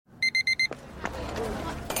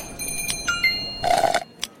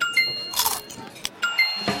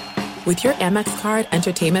With your Amex card,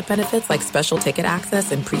 entertainment benefits like special ticket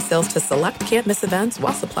access and pre-sales to select can't-miss events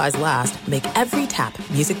while supplies last make every tap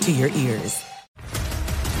music to your ears.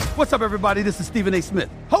 What's up, everybody? This is Stephen A. Smith,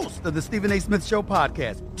 host of the Stephen A. Smith Show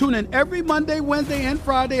podcast. Tune in every Monday, Wednesday, and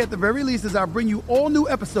Friday at the very least as I bring you all new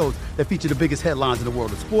episodes that feature the biggest headlines in the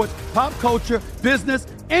world of sports, pop culture, business,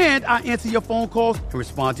 and I answer your phone calls and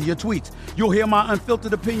respond to your tweets. You'll hear my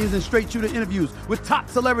unfiltered opinions and straight-shooter interviews with top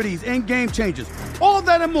celebrities and game changers. All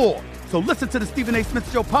that and more. So listen to the Stephen A.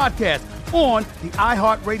 Smith Show podcast on the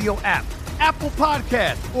iHeartRadio app, Apple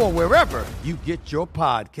Podcasts, or wherever you get your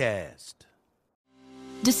podcast.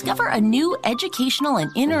 Discover a new educational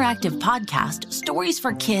and interactive podcast, Stories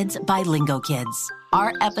for Kids by Lingo Kids.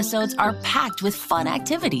 Our episodes are packed with fun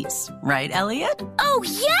activities. Right, Elliot? Oh,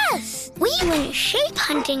 yes! We went shape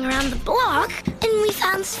hunting around the block, and we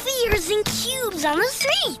found spheres and cubes on the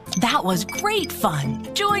street. That was great fun.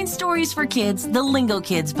 Join Stories for Kids, the Lingo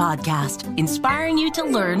Kids podcast, inspiring you to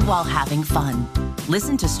learn while having fun.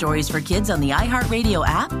 Listen to Stories for Kids on the iHeartRadio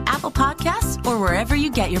app, Apple Podcasts, or wherever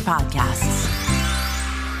you get your podcasts.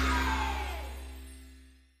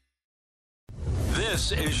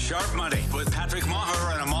 This is Sharp Money with Patrick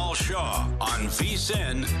Maher and Amal Shaw on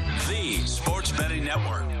VSiN, the Sports Betting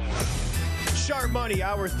Network. Sharp Money,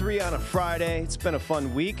 Hour 3 on a Friday. It's been a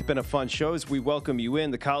fun week, been a fun show as we welcome you in.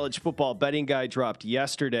 The college football betting guide dropped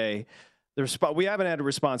yesterday. We haven't had a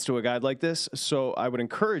response to a guide like this, so I would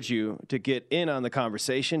encourage you to get in on the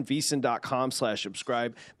conversation.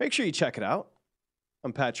 VSiN.com/subscribe. Make sure you check it out.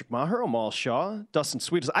 I'm Patrick Maher, Amal Shaw, Dustin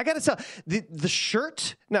Sweeters. I got to tell, the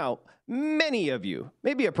shirt, now, many of you,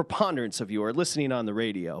 maybe a preponderance of you are listening on the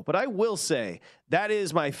radio, but I will say that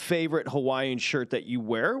is my favorite Hawaiian shirt that you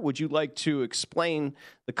wear. Would you like to explain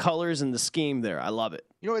the colors and the scheme there? I love it.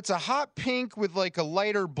 You know, it's a hot pink with like a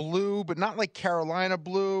lighter blue, but not like Carolina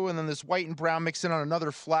blue, and then this white and brown mixed in on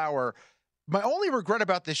another flower. My only regret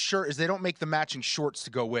about this shirt is they don't make the matching shorts to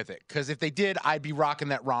go with it, because if they did, I'd be rocking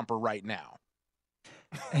that romper right now.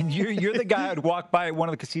 And you're the guy I'd walk by one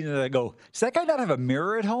of the casinos and I go, does that guy not have a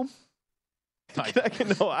mirror at home?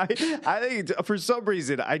 No, I think for some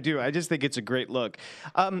reason I do. I just think it's a great look.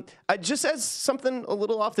 Just as something a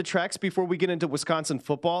little off the tracks before we get into Wisconsin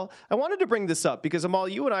football, I wanted to bring this up because, Amal,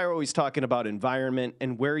 you and I are always talking about environment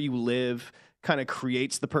and where you live kind of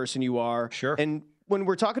creates the person you are. Sure. And when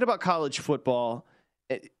we're talking about college football,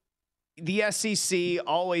 the SEC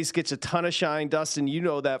always gets a ton of shine. Dustin, you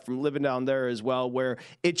know that from living down there as well, where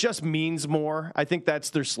it just means more. I think that's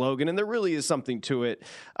their slogan, and there really is something to it.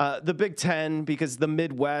 The Big Ten, because the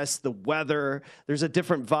Midwest, the weather, there's a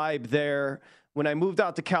different vibe there. When I moved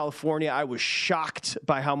out to California, I was shocked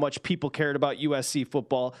by how much people cared about USC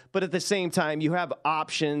football. But at the same time, you have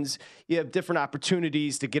options. You have different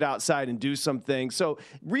opportunities to get outside and do something. So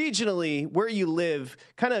regionally, where you live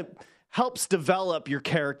kind of helps develop your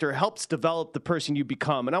character, helps develop the person you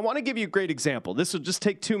become. And I want to give you a great example. This will just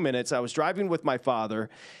take 2 minutes. I was driving with my father,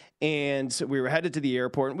 and we were headed to the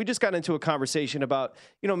airport, and we just got into a conversation about,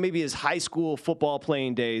 maybe his high school football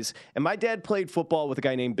playing days. And my dad played football with a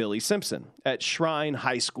guy named Billy Simpson at Shrine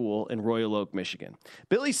High School in Royal Oak, Michigan.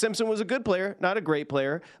 Billy Simpson was a good player, not a great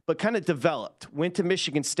player, but kind of developed. Went to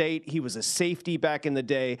Michigan State. He was a safety back in the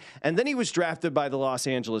day, and then he was drafted by the Los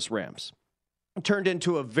Angeles Rams. Turned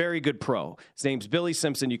into a very good pro. His name's Billy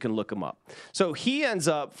Simpson. You can look him up. So he ends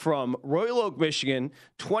up from Royal Oak, Michigan,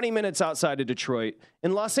 20 minutes outside of Detroit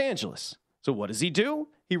in Los Angeles. So what does he do?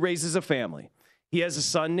 He raises a family. He has a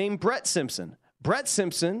son named Brett Simpson. Brett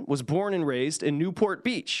Simpson was born and raised in Newport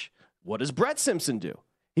Beach. What does Brett Simpson do?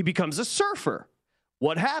 He becomes a surfer.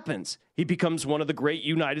 What happens? He becomes one of the great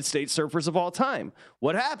United States surfers of all time.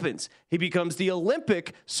 What happens? He becomes the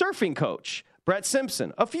Olympic surfing coach. Brett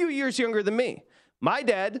Simpson, a few years younger than me. My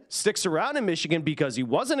dad sticks around in Michigan because he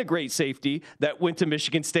wasn't a great safety that went to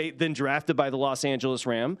Michigan State, then drafted by the Los Angeles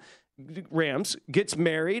Rams, gets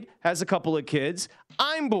married, has a couple of kids.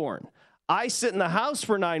 I'm born. I sit in the house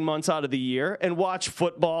for 9 months out of the year and watch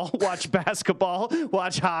football, watch basketball,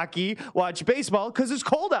 watch hockey, watch baseball because it's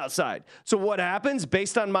cold outside. So what happens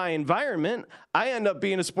based on my environment, I end up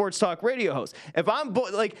being a sports talk radio host. If I'm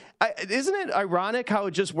isn't it ironic how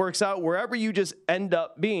it just works out wherever you just end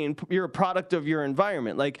up being, you're a product of your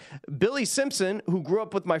environment. Like Billy Simpson, who grew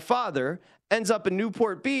up with my father, ends up in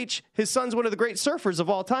Newport Beach. His son's one of the great surfers of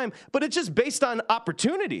all time, but it's just based on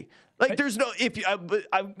opportunity. Like there's no,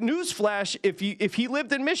 newsflash, if he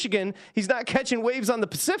lived in Michigan, he's not catching waves on the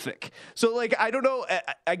Pacific. So like, I don't know.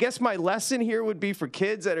 I guess my lesson here would be for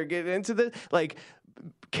kids that are getting into this, like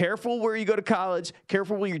careful where you go to college,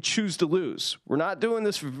 careful where you choose to lose. We're not doing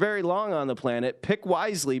this for very long on the planet. Pick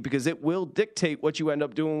wisely because it will dictate what you end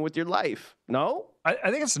up doing with your life. No?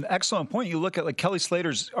 I think it's an excellent point. You look at like Kelly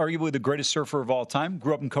Slater's arguably the greatest surfer of all time,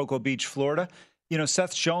 grew up in Cocoa Beach, Florida. You know,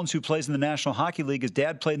 Seth Jones, who plays in the National Hockey League, his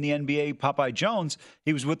dad played in the NBA, Popeye Jones.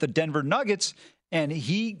 He was with the Denver Nuggets, and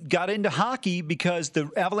he got into hockey because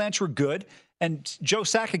the Avalanche were good. And Joe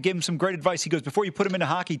Sakic gave him some great advice. He goes, before you put him into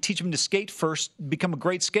hockey, teach him to skate first, become a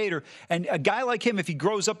great skater. And a guy like him, if he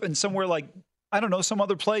grows up in somewhere like, I don't know, some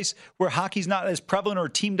other place where hockey's not as prevalent or a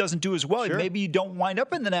team doesn't do as well, maybe you don't wind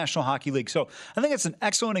up in the National Hockey League. So I think it's an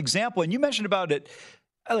excellent example. And you mentioned about it,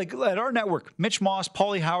 like at our network, Mitch Moss,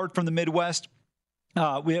 Paulie Howard from the Midwest.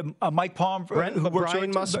 We have Mike Palm, who works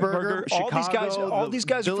Brian Musburger, Chicago, all these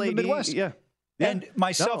guys are from the Midwest. Yeah. And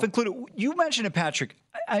myself included. You mentioned it, Patrick.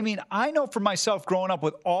 I mean, I know for myself growing up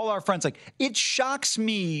with all our friends, like it shocks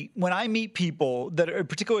me when I meet people that are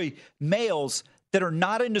particularly males that are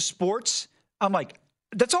not into sports. I'm like,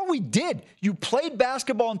 that's all we did. You played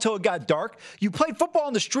basketball until it got dark. You played football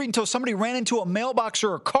on the street until somebody ran into a mailbox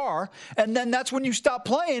or a car, and then that's when you stopped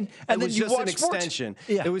playing. And then you watched sports. It was just an extension.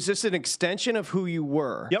 Yeah. It was just an extension of who you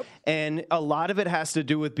were. Yep. And a lot of it has to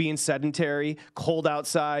do with being sedentary, cold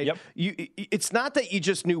outside. Yep. It's not that you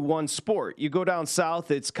just knew one sport. You go down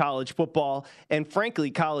south, it's college football, and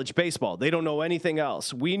frankly, college baseball. They don't know anything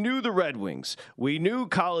else. We knew the Red Wings. We knew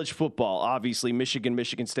college football, obviously,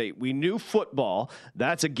 Michigan State. We knew football.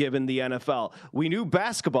 That's a given, the NFL. We knew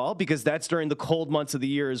basketball because that's during the cold months of the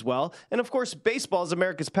year as well. And of course, baseball is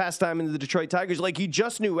America's pastime in the Detroit Tigers. Like, you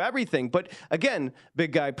just knew everything. But again,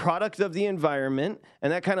 big guy, product of the environment,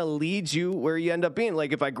 and that kind of leads you where you end up being.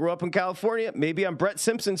 Like, if I grew up in California, maybe I'm Brett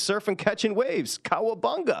Simpson surfing, catching waves.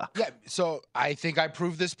 Cowabunga. Yeah, so I think I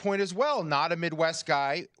proved this point as well. Not a Midwest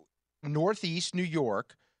guy. Northeast New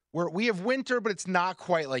York, where we have winter, but it's not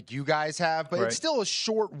quite like you guys have, but it's still a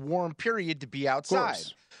short, warm period to be outside.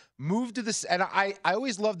 Moved to this, and I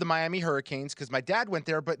always loved the Miami Hurricanes because my dad went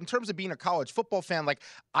there, but in terms of being a college football fan, like,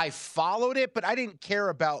 I followed it, but I didn't care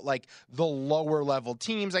about, like, the lower level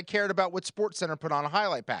teams. I cared about what SportsCenter put on a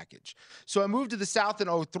highlight package. So I moved to the South in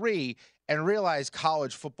 2003 and realized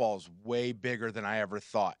college football is way bigger than I ever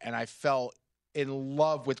thought, and I fell in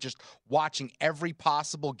love with just watching every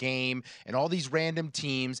possible game and all these random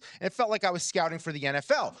teams. And it felt like I was scouting for the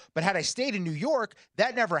NFL. But had I stayed in New York,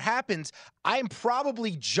 that never happens. I'm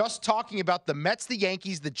probably just talking about the Mets, the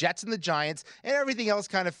Yankees, the Jets, and the Giants, and everything else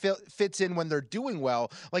kind of fits in when they're doing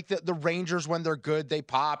well. Like the Rangers, when they're good, they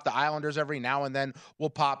pop. The Islanders every now and then will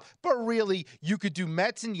pop. But really, you could do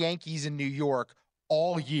Mets and Yankees in New York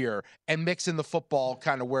all year and mix in the football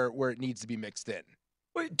kind of where it needs to be mixed in.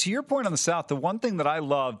 To your point on the South, the one thing that I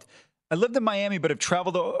loved, I lived in Miami, but have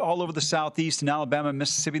traveled all over the Southeast and Alabama,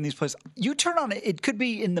 Mississippi, and these places. You turn on it could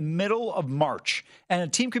be in the middle of March, and a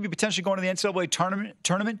team could be potentially going to the NCAA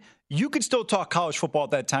tournament. You could still talk college football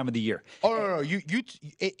at that time of the year. Oh, no. You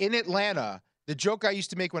in Atlanta, the joke I used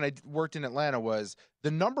to make when I worked in Atlanta was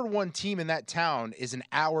the number one team in that town is an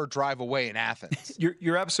hour drive away in Athens.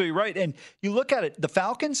 You're absolutely right. And you look at it, the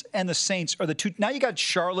Falcons and the Saints are the two. Now you got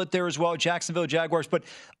Charlotte there as well, Jacksonville Jaguars. But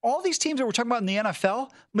all these teams that we're talking about in the NFL,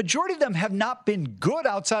 majority of them have not been good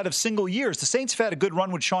outside of single years. The Saints have had a good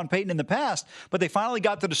run with Sean Payton in the past, but they finally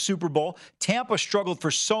got to the Super Bowl. Tampa struggled for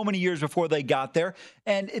so many years before they got there.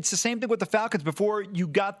 And it's the same thing with the Falcons. Before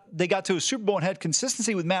they got to a Super Bowl and had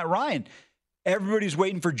consistency with Matt Ryan, everybody's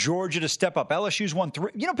waiting for Georgia to step up. LSU's won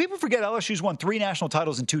 3. You know, people forget LSU's won 3 national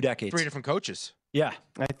titles in 2 decades. 3 different coaches. Yeah.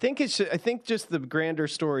 I think just the grander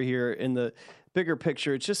story here in the bigger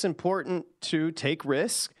picture, it's just important to take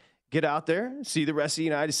risks, get out there, see the rest of the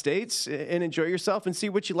United States, and enjoy yourself and see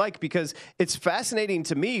what you like, because it's fascinating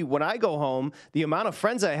to me when I go home, the amount of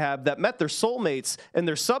friends I have that met their soulmates in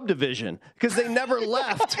their subdivision because they never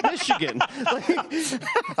left Michigan. Like,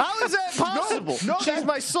 how is that possible? No, she's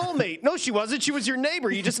my soulmate. No, she wasn't. She was your neighbor.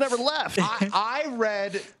 You just never left. I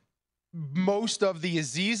read most of the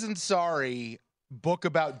Aziz Ansari book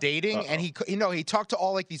about dating, and he talked to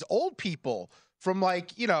all like these old people from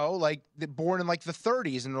born in like the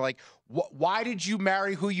 30s. And they're like, why did you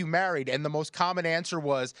marry who you married? And the most common answer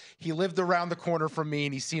was, he lived around the corner from me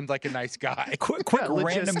and he seemed like a nice guy. Quick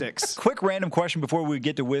random question before we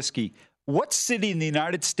get to whiskey. What city in the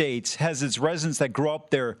United States has its residents that grow up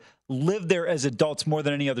there live there as adults more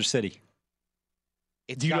than any other city?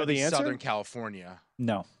 Do you know the answer? Southern California.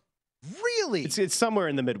 No. Really? It's somewhere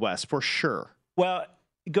in the Midwest for sure. Well,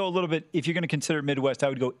 go a little bit. If you're going to consider Midwest, I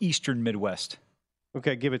would go Eastern Midwest.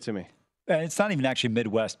 Okay, give it to me. It's not even actually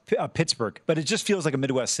Midwest, Pittsburgh, but it just feels like a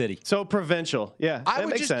Midwest city. So provincial. Yeah, that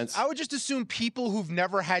makes sense. I would just assume people who've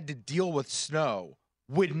never had to deal with snow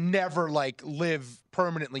would never like live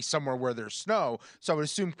permanently somewhere where there's snow. So I would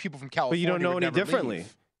assume people from California. But you don't know would any never differently.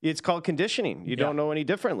 leave. It's called conditioning. You don't know any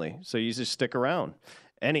differently. So you just stick around.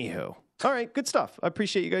 Anywho. All right, good stuff. I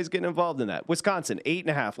appreciate you guys getting involved in that. Wisconsin,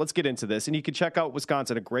 8.5. Let's get into this. And you can check out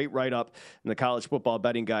Wisconsin, a great write-up in the College Football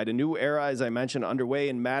Betting Guide. A new era, as I mentioned, underway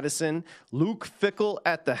in Madison. Luke Fickell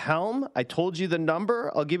at the helm. I told you the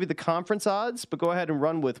number. I'll give you the conference odds, but go ahead and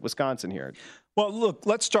run with Wisconsin here. Well, look,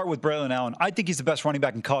 let's start with Braylon Allen. I think he's the best running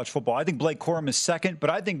back in college football. I think Blake Corum is second, but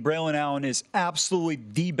I think Braylon Allen is absolutely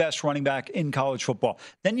the best running back in college football.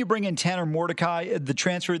 Then you bring in Tanner Mordecai, the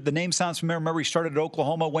transfer. The name sounds familiar. Remember, he started at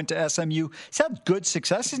Oklahoma, went to SMU. He's had good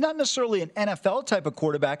success. He's not necessarily an NFL type of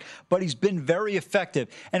quarterback, but he's been very effective.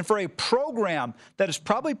 And for a program that has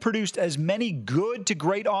probably produced as many good to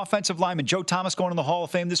great offensive linemen, Joe Thomas going in the Hall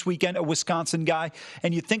of Fame this weekend, a Wisconsin guy,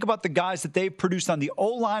 and you think about the guys that they've produced on the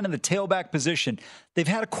O-line and the tailback position. They've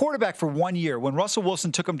had a quarterback for 1 year when Russell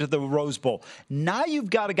Wilson took him to the Rose Bowl. Now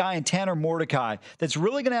you've got a guy in Tanner Mordecai that's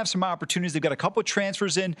really going to have some opportunities. They've got a couple of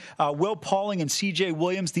transfers in, Will Pauling and C.J.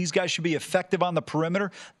 Williams. These guys should be effective on the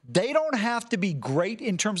perimeter. They don't have to be great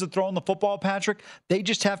in terms of throwing the football, Patrick. They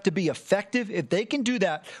just have to be effective. If they can do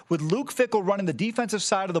that with Luke Fickell running the defensive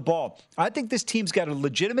side of the ball, I think this team's got a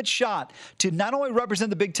legitimate shot to not only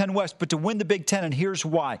represent the Big Ten West, but to win the Big Ten, and here's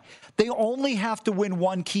why. They only have to win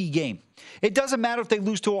one key game. It doesn't matter if they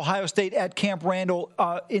lose to Ohio State at Camp Randall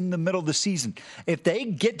in the middle of the season. If they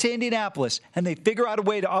get to Indianapolis and they figure out a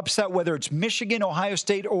way to upset whether it's Michigan, Ohio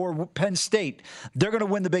State, or Penn State, they're going to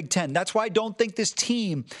win the Big Ten. That's why I don't think this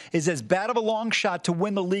team is as bad of a long shot to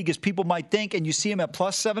win the league as people might think, and you see them at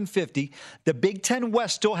plus 750. The Big Ten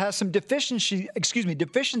West still has some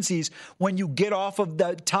deficiencies when you get off of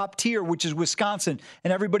the top tier, which is Wisconsin,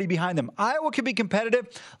 and everybody behind them. Iowa can be competitive.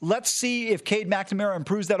 Let's see if Cade McNamara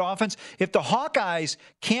improves that offense. If the Hawkeyes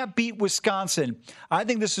can't beat Wisconsin, I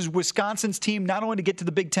think this is Wisconsin's team not only to get to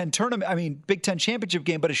the Big Ten Big Ten championship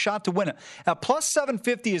game, but a shot to win it. At plus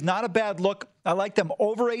 750 is not a bad look. I like them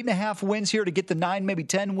over 8.5 wins here to get to 9, maybe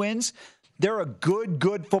 10 wins. They're a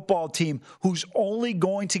good football team who's only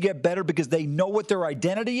going to get better because they know what their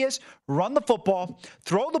identity is. Run the football,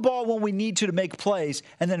 throw the ball when we need to make plays,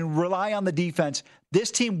 and then rely on the defense.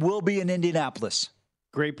 This team will be in Indianapolis.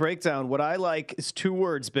 Great breakdown. What I like is 2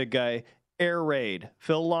 words, big guy. Air raid.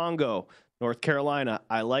 Phil Longo, North Carolina.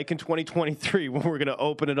 I like in 2023 when we're going to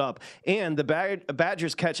open it up. And the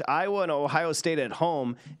Badgers catch Iowa and Ohio State at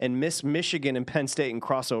home and miss Michigan and Penn State in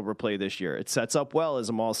crossover play this year. It sets up well, as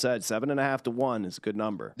Amal said. 7.5 to 1 is a good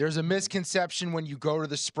number. There's a misconception when you go to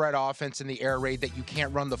the spread offense in the air raid that you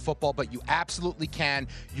can't run the football, but you absolutely can.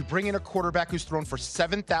 You bring in a quarterback who's thrown for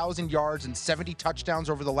 7,000 yards and 70 touchdowns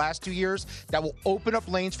over the last 2 years. That will open up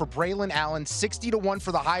lanes for Braylon Allen. 60 to 1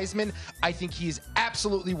 for the Heisman. I think he is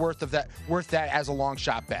absolutely worth that as a long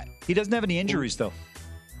shot bet. He doesn't have any injuries, though.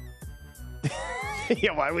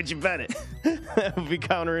 Yeah, why would you bet it? That would be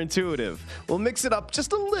counterintuitive. We'll mix it up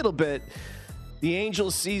just a little bit. The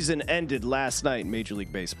Angels season ended last night in Major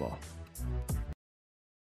League Baseball.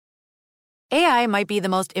 AI might be the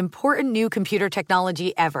most important new computer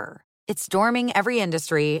technology ever. It's storming every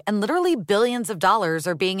industry, and literally billions of dollars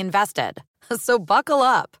are being invested. So buckle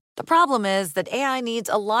up. The problem is that AI needs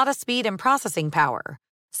a lot of speed and processing power.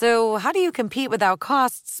 So how do you compete without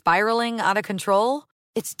costs spiraling out of control?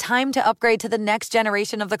 It's time to upgrade to the next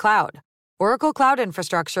generation of the cloud. Oracle Cloud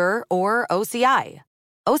Infrastructure, or OCI.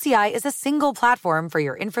 OCI is a single platform for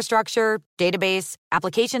your infrastructure, database,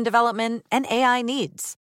 application development, and AI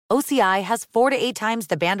needs. OCI has 4 to 8 times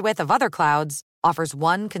the bandwidth of other clouds, offers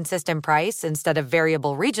one consistent price instead of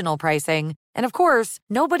variable regional pricing, and of course,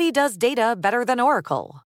 nobody does data better than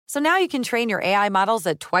Oracle. So now you can train your AI models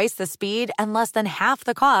at twice the speed and less than half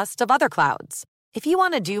the cost of other clouds. If you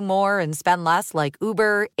want to do more and spend less like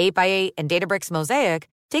Uber, 8x8, and Databricks Mosaic,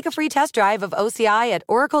 take a free test drive of OCI at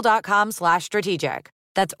oracle.com/strategic.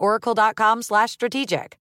 That's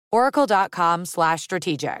oracle.com/strategic.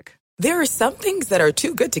 Oracle.com/strategic. There are some things that are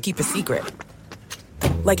too good to keep a secret.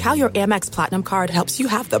 Like how your Amex Platinum card helps you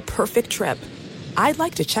have the perfect trip. I'd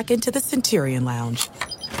like to check into the Centurion Lounge.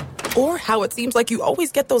 Or how it seems like you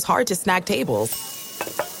always get those hard-to-snag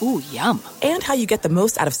tables. Ooh, yum. And how you get the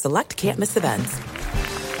most out of select can't-miss events.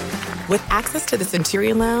 With access to the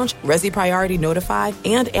Centurion Lounge, Resi Priority Notified,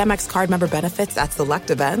 and Amex card member benefits at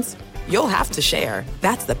select events, you'll have to share.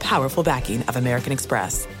 That's the powerful backing of American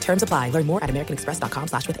Express. Terms apply. Learn more at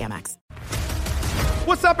americanexpress.com/withAmex.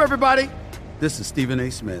 What's up, everybody? This is Stephen A.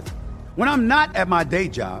 Smith. When I'm not at my day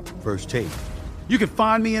job, First Take, you can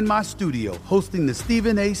find me in my studio hosting the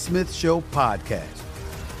Stephen A. Smith Show podcast.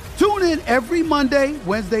 Tune in every Monday,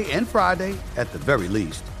 Wednesday, and Friday at the very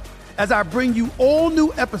least. as I bring you all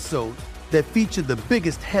new episodes that feature the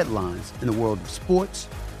biggest headlines in the world of sports,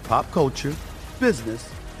 pop culture, business,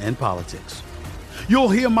 and politics. You'll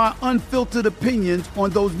hear my unfiltered opinions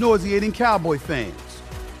on those nauseating Cowboy fans,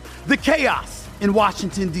 the chaos in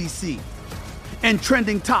Washington, D.C., and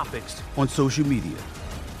trending topics on social media,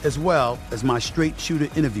 as well as my straight-shooter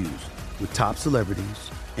interviews with top celebrities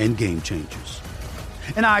and game changers.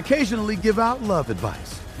 And I occasionally give out love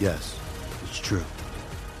advice. Yes, it's true.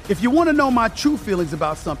 If you want to know my true feelings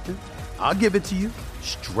about something, I'll give it to you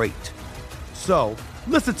straight. So,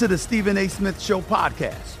 listen to the Stephen A. Smith Show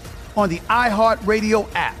podcast on the iHeartRadio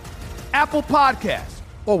app, Apple Podcasts,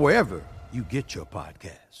 or wherever you get your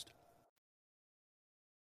podcast.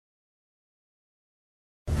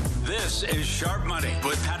 This is Sharp Money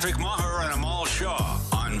with Patrick Maher and Amal Shaw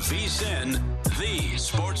on VSiN, the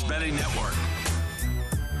Sports Betting Network.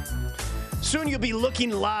 Soon you'll be looking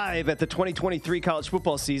live at the 2023 college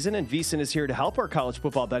football season, and VSiN is here to help. Our college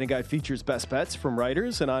football betting guide features best bets from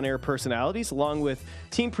writers and on-air personalities, along with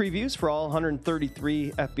team previews for all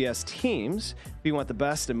 133 FBS teams. If you want the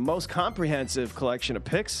best and most comprehensive collection of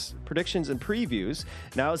picks, predictions, and previews,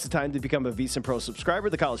 now is the time to become a VSiN Pro subscriber.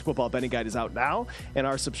 The college football betting guide is out now, and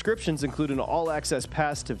our subscriptions include an all-access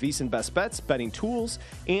pass to VSiN Best Bets, betting tools,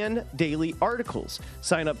 and daily articles.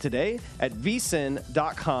 Sign up today at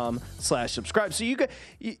vsin.com/subscribe. So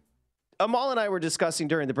Amal and I were discussing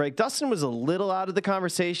during the break. Dustin was a little out of the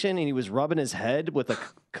conversation, and he was rubbing his head with a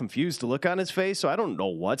confused look on his face. So I don't know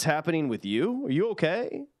what's happening with you. Are you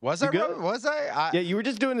okay? Was I? Yeah, you were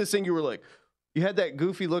just doing this thing. You were like, you had that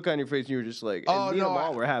goofy look on your face, and you were just like, and me and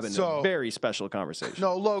Amal were having a very special conversation.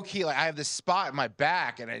 No, low key. Like I have this spot in my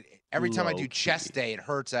back, and every time I do chest day, it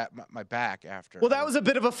hurts at my back after. Well, that was a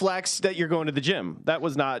bit of a flex that you're going to the gym. That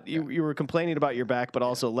was not, you were complaining about your back, but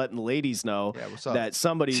also letting the ladies know that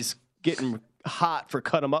somebody's getting hot for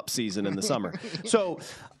cut 'em up season in the summer. So,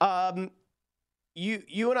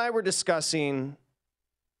 you and I were discussing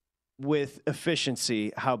with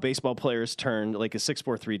efficiency how baseball players turn like a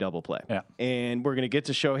 6-4-3 double play. Yeah. And we're going to get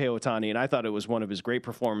to Shohei Ohtani, and I thought it was one of his great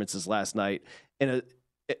performances last night in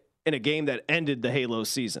a game that ended the Halo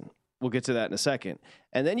season. We'll get to that in a second.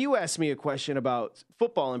 And then you asked me a question about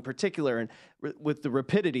football in particular, and with the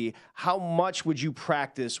rapidity, how much would you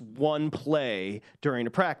practice one play during a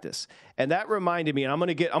practice? And that reminded me, and I'm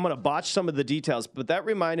going to botch some of the details, but that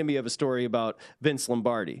reminded me of a story about Vince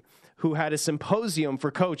Lombardi, who had a symposium for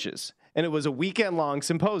coaches, and it was a weekend-long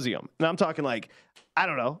symposium. And I'm talking like, I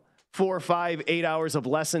don't know, 4, 5, 8 hours of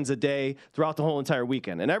lessons a day throughout the whole entire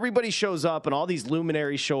weekend. And everybody shows up, and all these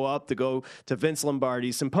luminaries show up to go to Vince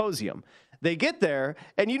Lombardi's symposium. They get there,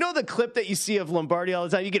 and you know the clip that you see of Lombardi all the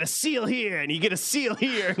time? You get a seal here, and you get a seal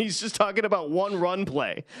here, and he's just talking about one run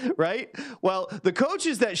play, right? Well, the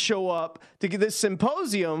coaches that show up to get this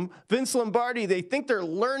symposium, Vince Lombardi, they think they're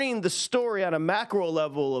learning the story on a macro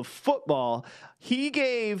level of football. He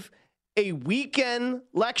gave a weekend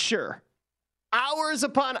lecture, hours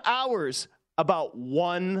upon hours, about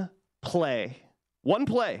one play. One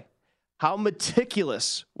play. How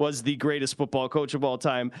meticulous was the greatest football coach of all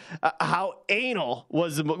time? How anal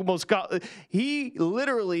was the most... He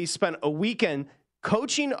literally spent a weekend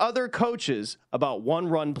coaching other coaches about one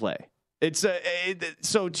run play.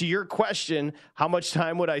 So to your question, how much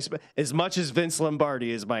time would I spend? As much as Vince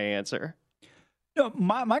Lombardi is my answer. No,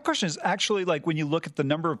 my question is actually like when you look at the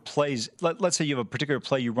number of plays, let's say you have a particular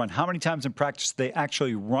play you run, how many times in practice do they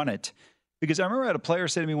actually run it? Because I remember I had a player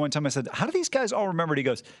say to me one time, I said, how do these guys all remember it? He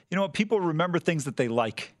goes, you know what, people remember things that they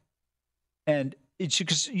like. And it's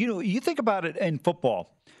because, you think about it in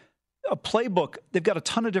football, a playbook, they've got a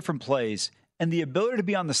ton of different plays, and the ability to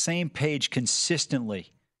be on the same page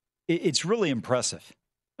consistently, it's really impressive.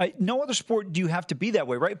 No other sport do you have to be that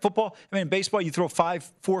way, right? Football, in baseball, you throw 4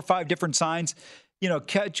 or 5 different signs.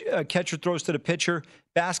 Catcher throws to the pitcher.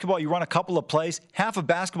 Basketball, you run a couple of plays. Half of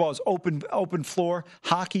basketball is open floor.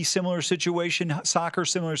 Hockey, similar situation. Soccer,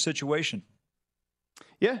 similar situation.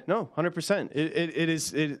 Yeah, no, 100%. It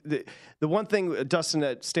is the one thing, Dustin,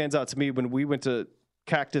 that stands out to me when we went to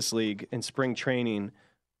Cactus League in spring training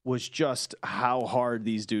was just how hard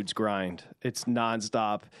these dudes grind. It's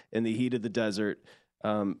nonstop in the heat of the desert.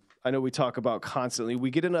 I know we talk about constantly,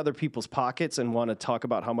 we get in other people's pockets and want to talk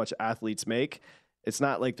about how much athletes make. It's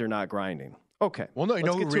not like they're not grinding. Okay. Well, no, you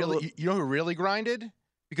know who really grinded?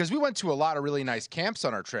 Because we went to a lot of really nice camps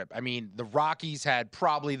on our trip. I mean, the Rockies had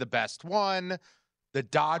probably the best one. The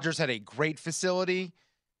Dodgers had a great facility.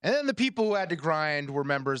 And then the people who had to grind were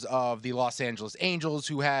members of the Los Angeles Angels,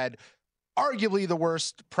 who had arguably the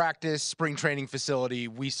worst practice spring training facility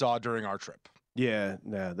we saw during our trip. Yeah,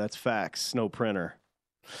 that's facts. No printer.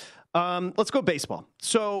 Let's go baseball.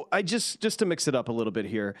 So I just to mix it up a little bit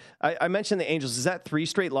here, I mentioned the Angels. Is that 3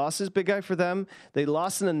 straight losses, big guy, for them? They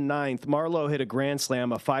lost in the 9th. Marlowe hit a grand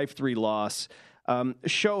slam, a 5-3 loss.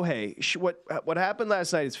 Shohei, what happened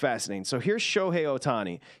last night is fascinating. So here's Shohei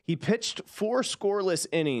Ohtani. He pitched 4 scoreless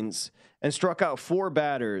innings and struck out 4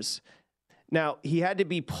 batters. Now, he had to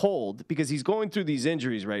be pulled because he's going through these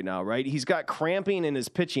injuries right now, right? He's got cramping in his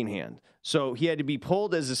pitching hand. So he had to be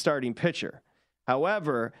pulled as a starting pitcher.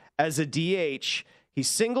 However, as a DH, he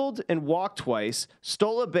singled and walked twice,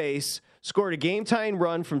 stole a base, scored a game-tying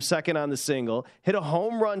run from second on the single, hit a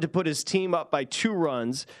home run to put his team up by 2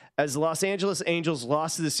 runs as the Los Angeles Angels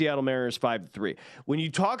lost to the Seattle Mariners 5-3. When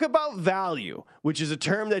you talk about value, which is a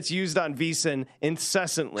term that's used on VSiN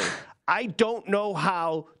incessantly, I don't know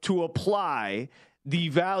how to apply the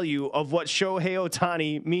value of what Shohei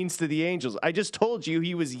Ohtani means to the Angels. I just told you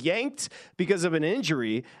he was yanked because of an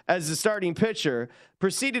injury as the starting pitcher,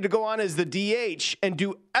 proceeded to go on as the DH and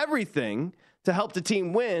do everything to help the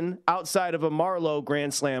team win outside of a Marlowe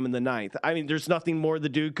grand slam in the 9th. I mean, there's nothing more the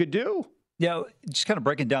dude could do. Yeah, just kind of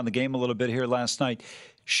breaking down the game a little bit here last night.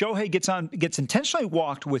 Shohei gets intentionally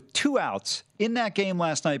walked with 2 outs in that game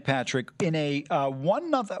last night, Patrick, in a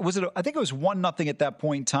 1-0. I think it was 1-0 at that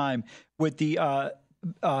point in time with the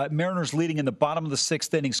Mariners leading in the bottom of the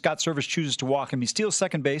 6th inning. Scott Service chooses to walk him. He steals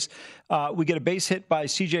second base. We get a base hit by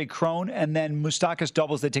C.J. Cron, and then Moustakas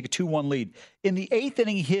doubles. They take a 2-1 lead. In the 8th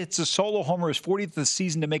inning, he hits a solo homer, his 40th of the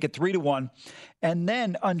season, to make it 3-1. And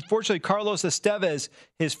then, unfortunately, Carlos Estevez,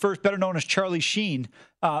 his first, better known as Charlie Sheen,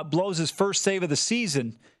 blows his first save of the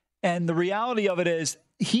season. And the reality of it is,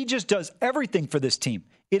 he just does everything for this team.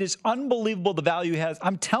 It is unbelievable the value he has.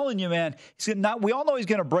 I'm telling you, man, we all know he's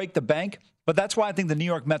going to break the bank, but that's why I think the New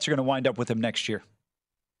York Mets are going to wind up with him next year.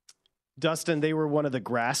 Dustin, they were one of the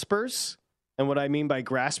graspers. And what I mean by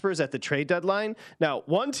graspers at the trade deadline. Now,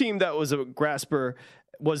 one team that was a grasper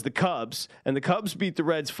was the Cubs, and the Cubs beat the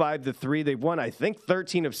Reds 5-3. They've won, I think,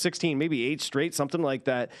 13 of 16, maybe 8 straight, something like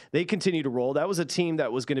that. They continue to roll. That was a team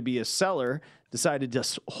that was going to be a seller, decided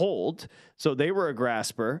to hold. So they were a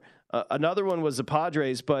grasper. Another one was the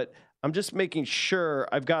Padres, but I'm just making sure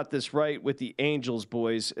I've got this right with the Angels,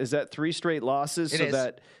 boys. Is that 3 straight losses?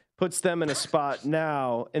 That puts them in a spot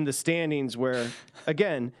now in the standings where,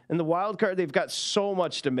 again, in the wild card, they've got so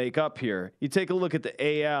much to make up here. You take a look at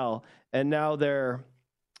the AL, and now they're,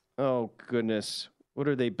 oh, goodness. What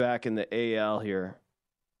are they back in the AL here?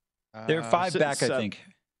 They're 5 back, I think.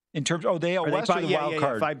 In terms, the AL West or the wild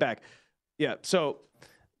card? 5 back. Yeah, so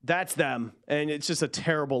that's them, and it's just a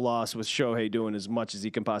terrible loss with Shohei doing as much as he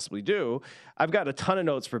can possibly do. I've got a ton of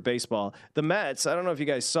notes for baseball. The Mets, I don't know if you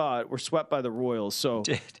guys saw it, were swept by the Royals, so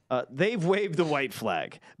they've waved the white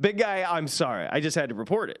flag. Big guy, I'm sorry. I just had to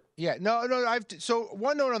report it. Yeah, no. So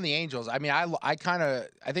one note on the Angels. I mean, I think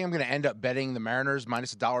I'm going to end up betting the Mariners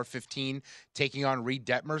minus $1.15 taking on Reed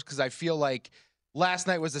Detmers because I feel like last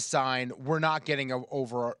night was a sign we're not getting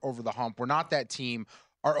over the hump. We're not that team.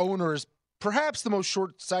 Our owner is perhaps the most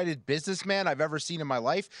short-sighted businessman I've ever seen in my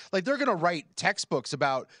life. Like, they're going to write textbooks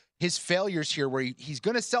about his failures here where he's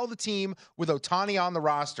going to sell the team with Ohtani on the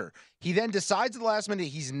roster. He then decides at the last minute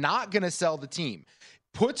he's not going to sell the team.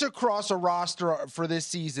 Puts across a roster for this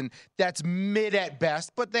season that's mid at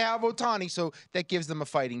best, but they have Ohtani, so that gives them a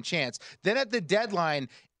fighting chance. Then at the deadline,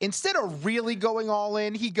 instead of really going all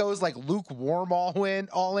in, he goes like lukewarm all in,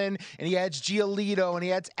 and he adds Giolito, and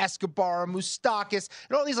he adds Escobar, Moustakas,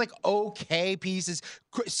 and all these like okay pieces.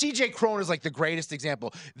 C.J. Cron is like the greatest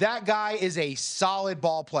example. That guy is a solid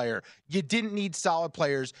ball player. You didn't need solid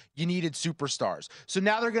players. You needed superstars. So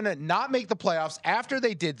now they're going to not make the playoffs. After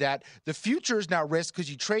they did that, the future is now risked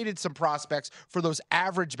because you traded some prospects for those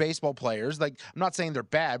average baseball players. Like, I'm not saying they're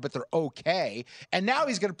bad, but they're okay. And now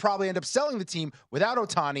he's going to probably end up selling the team without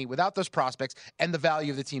Ohtani, without those prospects, and the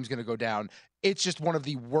value of the team's going to go down. It's just one of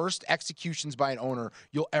the worst executions by an owner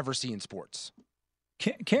you'll ever see in sports.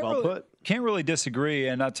 Can't really disagree.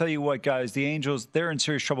 And I'll tell you what, guys, the Angels, they're in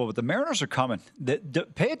serious trouble, but the Mariners are coming.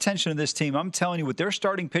 Pay attention to this team. I'm telling you, with their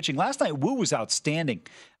starting pitching, last night Wu was outstanding.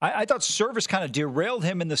 I thought Service kind of derailed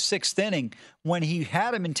him in the 6th inning when he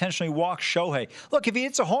had him intentionally walk Shohei. Look, if he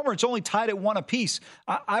hits a homer, it's only tied at 1 apiece.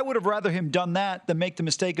 I would have rather him done that than make the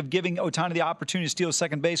mistake of giving Ohtani the opportunity to steal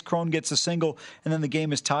second base. Cron gets a single, and then the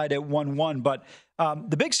game is tied at 1-1. But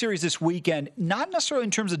the big series this weekend, not necessarily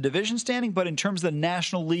in terms of division standing, but in terms of the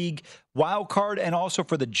National League wild card and also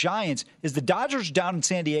for the Giants, is the Dodgers down in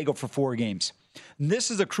San Diego for 4 games. And this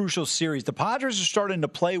is a crucial series. The Padres are starting to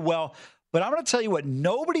play well. But I'm going to tell you what,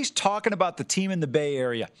 nobody's talking about the team in the Bay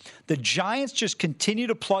Area. The Giants just continue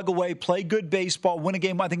to plug away, play good baseball, win a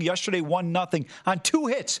game. I think yesterday 1-0 on 2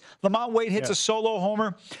 hits. Lamont Wade hits a solo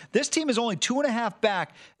homer. This team is only 2.5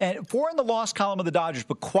 back and 4 in the loss column of the Dodgers,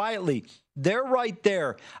 but quietly, they're right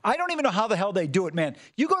there. I don't even know how the hell they do it, man.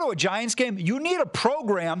 You go to a Giants game, you need a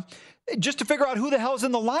program just to figure out who the hell's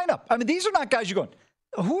in the lineup. I mean, these are not guys you're going,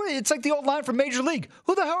 it's like the old line from Major League.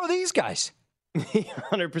 Who the hell are these guys?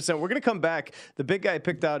 100%. We're going to come back. The big guy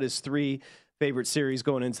picked out his 3 favorite series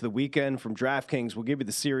going into the weekend from DraftKings. We'll give you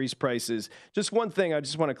the series prices. Just one thing I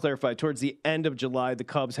just want to clarify. Towards the end of July, the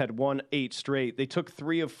Cubs had won 8 straight. They took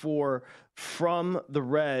 3 of 4 from the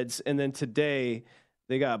Reds, and then today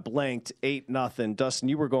they got blanked 8-0. Dustin,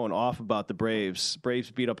 you were going off about the Braves.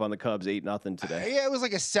 Braves beat up on the Cubs 8-0 today. Yeah, it was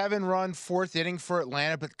like a 7-run 4th inning for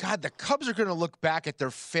Atlanta. But, God, the Cubs are going to look back at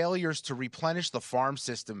their failures to replenish the farm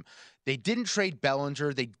system. They didn't trade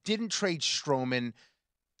Bellinger. They didn't trade Stroman.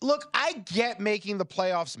 Look, I get making the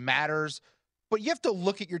playoffs matters, but you have to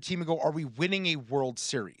look at your team and go, are we winning a World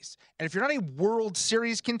Series? And if you're not a World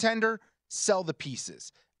Series contender, sell the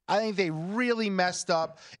pieces. I think they really messed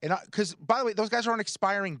up. And because, by the way, those guys are on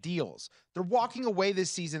expiring deals. They're walking away this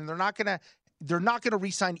season. They're not going to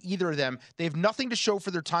re-sign either of them. They have nothing to show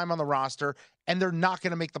for their time on the roster, and they're not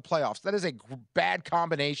going to make the playoffs. That is a bad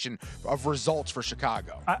combination of results for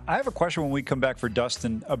Chicago. I have a question when we come back for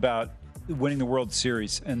Dustin about winning the World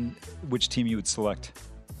Series and which team you would select.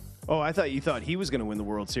 Oh, I thought you thought he was going to win the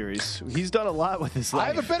World Series. He's done a lot with his life.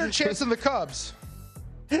 I have a better chance than the Cubs.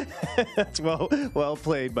 That's well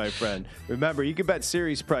played, my friend. Remember, you can bet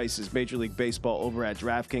series prices, Major League Baseball, over at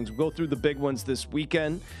DraftKings. We'll go through the big ones this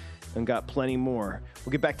weekend and got plenty more.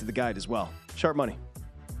 We'll get back to the guide as well. Sharp Money.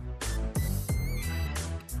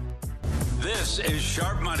 This is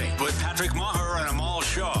Sharp Money with Patrick Maher and Amal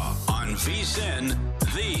Shaw on VSiN,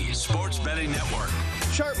 the Sports Betting Network.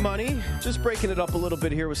 Sharp Money, just breaking it up a little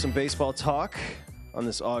bit here with some baseball talk on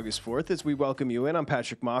this August 4th as we welcome you in. I'm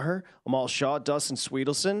Patrick Maher, Amal Shaw, Dustin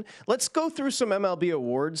Sweetelson. Let's go through some MLB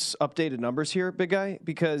awards, updated numbers here, big guy,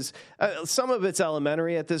 because some of it's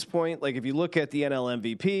elementary at this point. Like if you look at the NL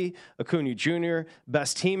MVP, Acuna Jr.,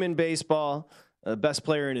 best team in baseball, best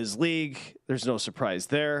player in his league. There's no surprise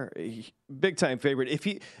there. Big time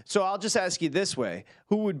favorite. So I'll just ask you this way: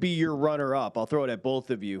 who would be your runner-up? I'll throw it at both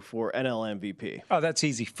of you for NL MVP. Oh, that's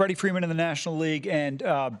easy. Freddie Freeman in the National League and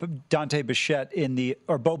Dante Bichette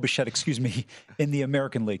Bo Bichette, excuse me, in the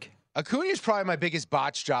American League. Acuna is probably my biggest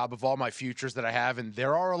botch job of all my futures that I have, and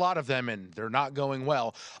there are a lot of them, and they're not going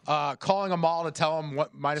well. Calling them all to tell them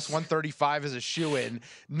what minus 135 is a shoe-in,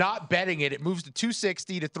 not betting it. It moves to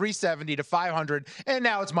 260 to 370 to 500, and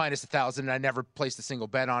now it's minus 1,000, and I never placed a single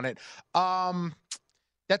bet on it.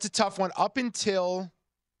 That's a tough one. Up until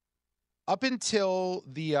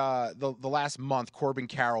the last month, Corbin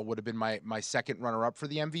Carroll would have been my second runner-up for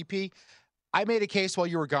the MVP. I made a case while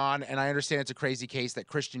you were gone, and I understand it's a crazy case that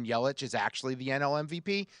Christian Yelich is actually the NL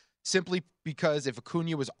MVP, simply because if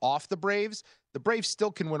Acuna was off the Braves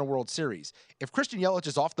still can win a World Series. If Christian Yelich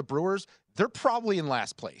is off the Brewers, they're probably in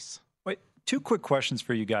last place. Wait, 2 quick questions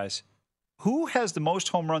for you guys. Who has the most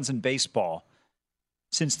home runs in baseball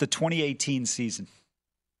since the 2018 season?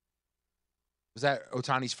 Was that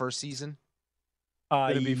Ohtani's first season?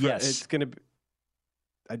 Yes. It's going to be.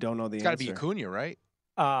 I don't know the answer. It's got to be Acuna, right?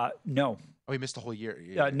 No. Oh, he missed a whole year.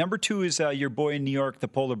 Yeah. Number 2 is your boy in New York, the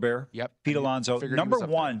polar bear. Yep. Pete Alonso. Number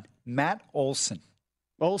 1, Matt Olson.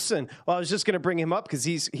 Well, I was just going to bring him up because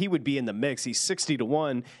he would be in the mix. He's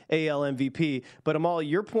 60-1 AL MVP. But Amal,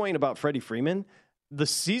 your point about Freddie Freeman, the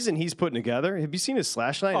season he's putting together, have you seen his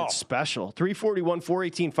slash line? Oh. It's special. 341,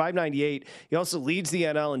 418, 598. He also leads the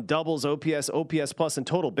NL in doubles, OPS plus, and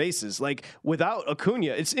total bases. Like, without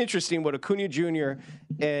Acuna, it's interesting what Acuna Jr.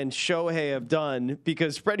 and Shohei have done,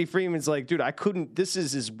 because Freddie Freeman's like, dude, this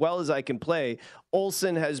is as well as I can play.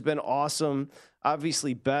 Olsen has been awesome.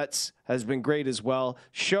 Obviously, Betts has been great as well.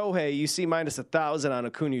 Shohei, you see minus 1,000 on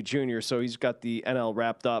Acuna Jr., so he's got the NL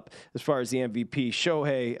wrapped up as far as the MVP.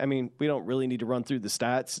 Shohei, I mean, we don't really need to run through the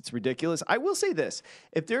stats. It's ridiculous. I will say this.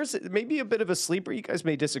 If there's maybe a bit of a sleeper, you guys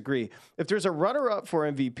may disagree. If there's a runner-up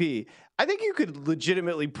for MVP, I think you could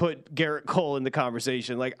legitimately put Garrett Cole in the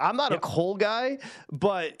conversation. Like, I'm not a Cole guy,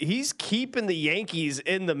 but he's keeping the Yankees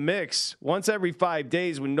in the mix once every 5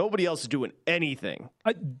 days when nobody else is doing anything.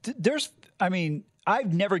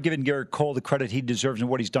 I've never given Garrett Cole the credit he deserves and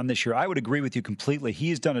what he's done this year. I would agree with you completely. He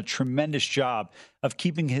has done a tremendous job of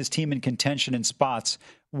keeping his team in contention in spots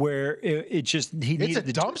where it's a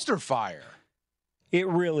dumpster fire. It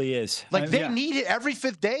really is. Like, they need it every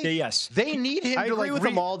fifth day. Yes. They need him I to, agree with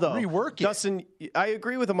them all, though. rework it. Dustin, I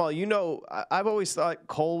agree with them all. You know, I've always thought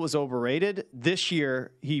Cole was overrated. This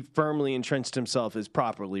year, he firmly entrenched himself as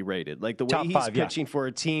properly rated. Like, the way Top he's 5, pitching for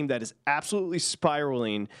a team that is absolutely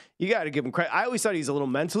spiraling, you got to give him credit. I always thought he's a little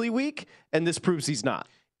mentally weak, and this proves he's not.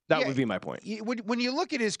 That would be my point. When you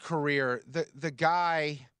look at his career, the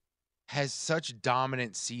guy has such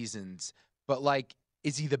dominant seasons, but, like,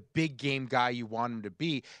 is he the big game guy you want him to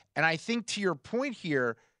be? And I think, to your point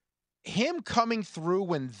here, him coming through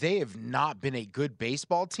when they have not been a good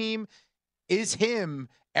baseball team is him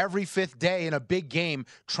every fifth day in a big game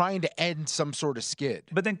trying to end some sort of skid.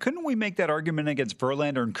 But then couldn't we make that argument against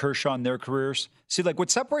Verlander and Kershaw in their careers? See, like,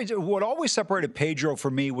 what always separated Pedro for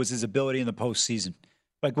me was his ability in the postseason.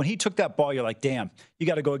 Like, when he took that ball, you're like, damn, you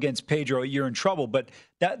got to go against Pedro. You're in trouble. But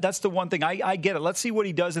that's the one thing. I get it. Let's see what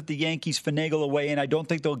he does if the Yankees finagle away, and I don't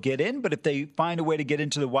think they'll get in, but if they find a way to get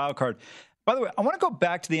into the wild card. By the way, I want to go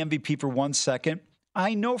back to the MVP for 1 second.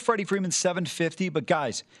 I know Freddie Freeman's 750, but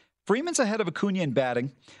guys, Freeman's ahead of Acuna in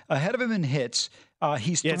batting, ahead of him in hits.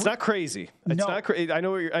 It's not crazy. It's not crazy. I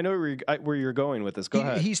know where you're going with this. Go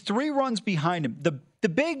ahead. He's 3 runs behind him. The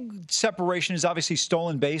big separation is obviously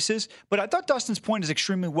stolen bases, but I thought Dustin's point is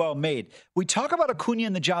extremely well made. We talk about Acuna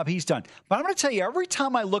and the job he's done, but I'm going to tell you, every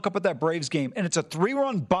time I look up at that Braves game and it's a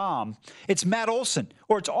 3-run bomb, it's Matt Olson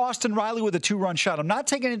or it's Austin Riley with a 2-run shot. I'm not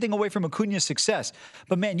taking anything away from Acuna's success,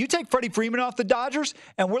 but man, you take Freddie Freeman off the Dodgers,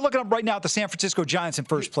 and we're looking up right now at the San Francisco Giants in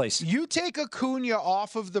first place. You take Acuna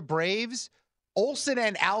off of the Braves, Olsen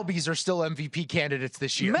and Albies are still MVP candidates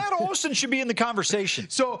this year. Matt Olson should be in the conversation.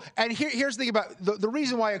 So, and here's the thing about the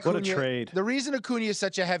reason why Acuna, what a trade. The reason Acuna is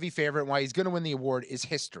such a heavy favorite and why he's going to win the award is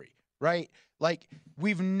history, right? Like,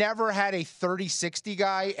 we've never had a 30-60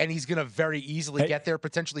 guy, and he's going to very easily get there,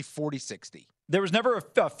 potentially 40-60. There was never a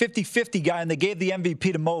 50-50 guy, and they gave the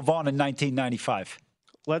MVP to Mo Vaughn in 1995.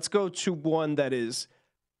 Let's go to one that is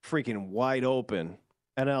freaking wide open.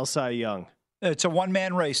 NL Cy Young. It's a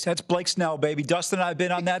one-man race. That's Blake Snell, baby. Dustin and I have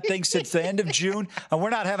been on that thing since the end of June, and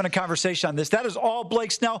we're not having a conversation on this. That is all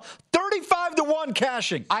Blake Snell. 35-1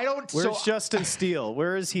 cashing. Where's Justin Steele?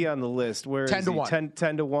 Where is he on the list? Where 10 is to he? 1.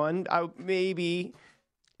 10 to 1. Maybe.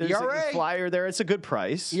 There's ERA. a flyer there. It's a good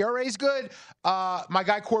price. ERA's good. My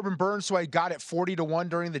guy Corbin Burns, so I got it 40 to 1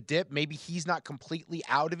 during the dip. Maybe he's not completely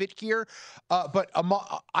out of it here. But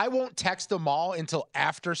I won't text Amal until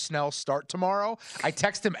after Snell's start tomorrow. I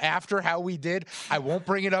text him after how we did. I won't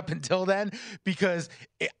bring it up until then because,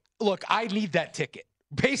 look, I need that ticket.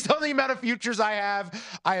 Based on the amount of futures I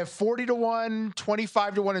have 40 to 1,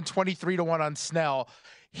 25 to 1, and 23 to 1 on Snell.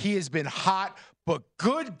 He has been hot. But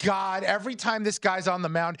good God, every time this guy's on the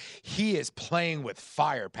mound, he is playing with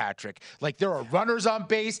fire, Patrick. Like, there are runners on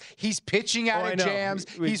base. He's pitching out of jams.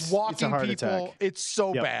 He's walking people. Attack. It's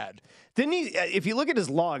so bad. Didn't he? If you look at his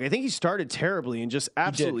log, I think he started terribly and just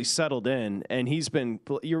absolutely settled in. And he's been.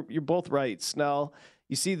 You're both right, Snell.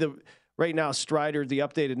 You see right now Strider, the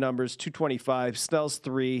updated numbers 225. Snell's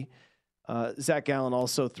 3. Zach Gallen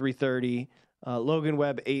also 330. Logan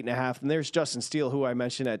Webb 8.5, and there's Justin Steele, who I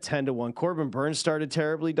mentioned at 10 to 1. Corbin Burns started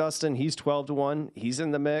terribly. Dustin, he's 12 to 1. He's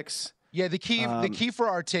in the mix. Yeah, the key for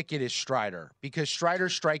our ticket is Strider because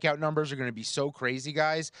Strider's strikeout numbers are going to be so crazy,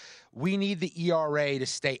 guys. We need the ERA to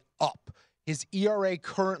stay up. His ERA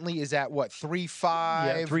currently is at what 3.51?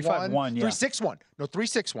 Yeah, 3.51. Yeah, 3.61. No,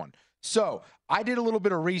 3.61. So I did a little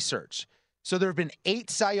bit of research. So there have been 8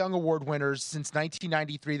 Cy Young Award winners since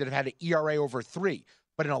 1993 that have had an ERA over 3.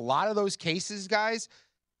 But in a lot of those cases, guys,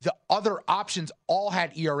 the other options all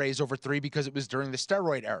had ERAs over 3 because it was during the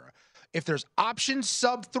steroid era. If there's options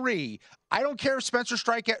sub 3, I don't care if Spencer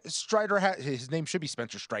Strider has, his name should be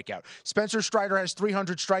Spencer Strikeout. Spencer Strider has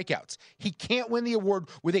 300 strikeouts. He can't win the award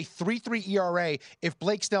with a 3.3 ERA if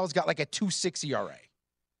Blake Snell's got like a 2.6 ERA.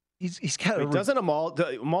 He's got Wait, doesn't Amal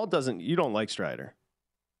doesn't, you don't like Strider.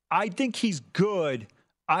 I think he's good.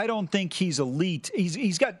 I don't think he's elite.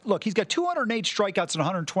 He's got 208 strikeouts in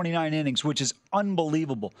 129 innings, which is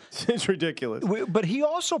unbelievable. It's ridiculous. But he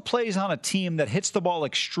also plays on a team that hits the ball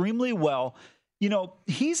extremely well. You know,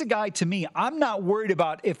 he's a guy, to me, I'm not worried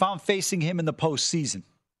about if I'm facing him in the postseason.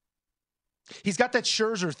 He's got that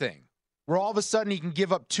Scherzer thing where all of a sudden he can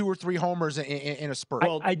give up 2 or 3 homers in a spurt.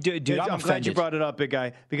 Well, I'm glad you brought it up, big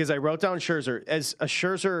guy, because I wrote down Scherzer as a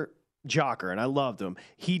Scherzer jocker, and I loved him.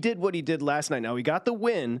 He did what he did last night. Now, he got the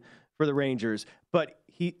win for the Rangers, but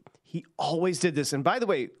he always did this. And by the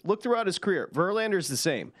way, look throughout his career. Verlander's the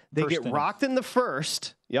same. They get rocked in the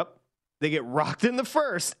first. Yep. They get rocked in the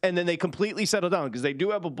first, and then they completely settle down because they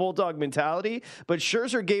do have a bulldog mentality. But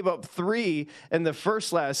Scherzer gave up 3 in the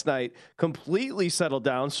first last night, completely settled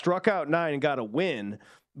down, struck out 9, and got a win.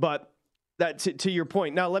 But that to your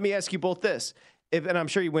point. Now, let me ask you both this. And I'm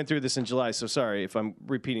sure you went through this in July, so sorry if I'm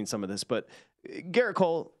repeating some of this. But Garrett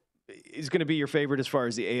Cole is going to be your favorite as far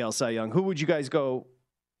as the AL Cy Young. Who would you guys go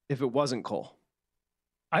if it wasn't Cole?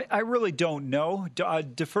 I really don't know. I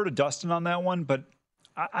defer to Dustin on that one, but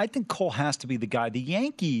I think Cole has to be the guy. The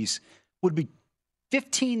Yankees would be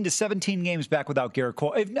 15 to 17 games back without Garrett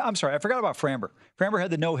Cole. I'm sorry, I forgot about Framber. Framber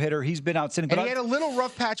had the no-hitter. He's been outstanding. And he had a little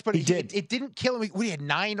rough patch, but he did. It didn't kill him. He had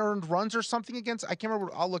 9 earned runs or something against. I can't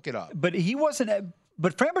remember. I'll look it up. But he wasn't.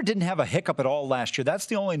 But Framber didn't have a hiccup at all last year. That's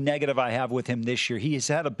the only negative I have with him this year. He has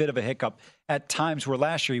had a bit of a hiccup at times where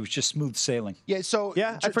last year he was just smooth sailing. Yeah, so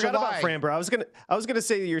I forgot about Framber. I was gonna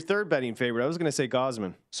say your third betting favorite. I was gonna say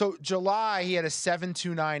Gausman. So July he had a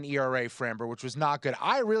 7.29 ERA, Framber, which was not good.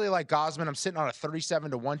 I really like Gausman. I'm sitting on a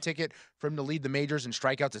 37-1 ticket for him to lead the majors in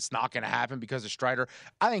strikeouts. It's not going to happen because of Strider.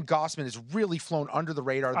 I think Gausman has really flown under the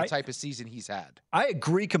radar the type of season he's had. I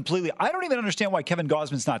agree completely. I don't even understand why Kevin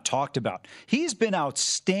Gausman's not talked about. He's been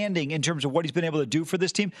outstanding in terms of what he's been able to do for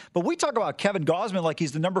this team. But we talk about Kevin Gausman like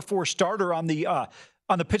he's the number 4 starter on the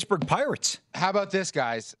Pittsburgh Pirates. How about this,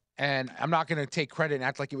 guys? And I'm not going to take credit and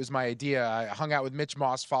act like it was my idea. I hung out with Mitch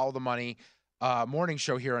Moss, Follow the Money morning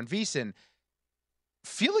show here on VSiN.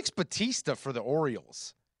 Felix Bautista for the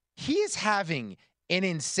Orioles. He is having an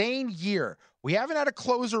insane year. We haven't had a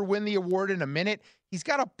closer win the award in a minute. He's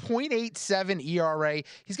got a .87 ERA.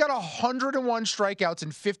 He's got 101 strikeouts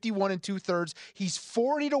in 51 2/3. He's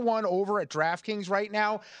 40-1 over at DraftKings right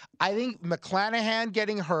now. I think McClanahan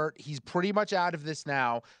getting hurt. He's pretty much out of this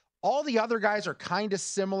now. All the other guys are kind of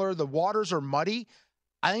similar. The waters are muddy.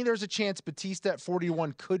 I think there's a chance Bautista at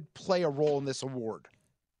 40-1 could play a role in this award.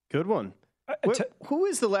 Good one. Who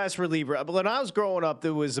is the last reliever? When I was growing up,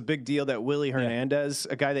 there was a big deal that Willie Hernandez,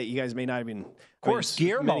 a guy that you guys may not even, of course,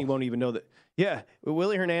 Guillermo. Many won't even know that. Yeah,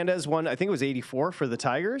 Willie Hernandez won. I think it was 84 for the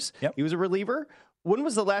Tigers. Yep. He was a reliever. When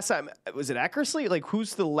was the last time? Was it Eckersley? Like,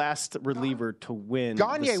 who's the last reliever to win?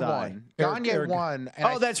 Gagne won. Gagne won.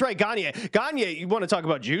 Oh, that's right, Gagne. Gagne. You want to talk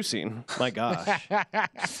about juicing? My gosh.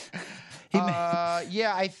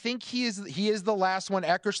 Yeah, I think he is the last one.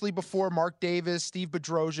 Eckersley before Mark Davis, Steve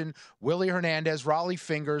Bedrosian, Willie Hernandez, Raleigh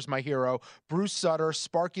Fingers, my hero, Bruce Sutter,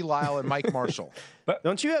 Sparky Lyle, and Mike Marshall. But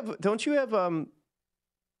don't you have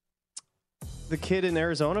the kid in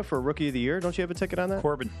Arizona for Rookie of the Year? Don't you have a ticket on that?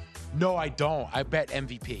 Corbin. No, I don't. I bet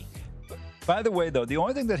MVP. By the way, though, the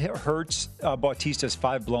only thing that hurts Bautista is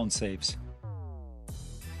 5 blown saves.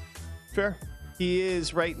 Fair. He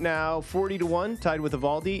is right now 40-1, tied with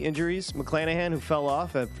Evaldi. Injuries. McClanahan, who fell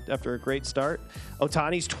off after a great start.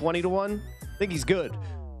 Ohtani's 20-1. I think he's good.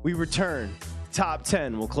 We return. Top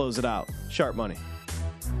 10. We'll close it out. Sharp money.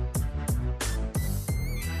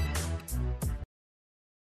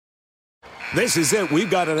 This is it. We've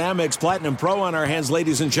got an Amex Platinum Pro on our hands,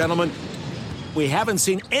 ladies and gentlemen. We haven't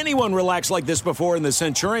seen anyone relax like this before in the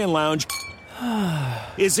Centurion Lounge.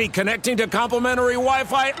 Is he connecting to complimentary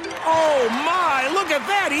Wi-Fi? Oh, my. Look at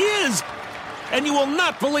that. He is. And you will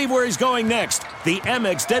not believe where he's going next. The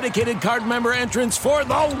Amex dedicated card member entrance for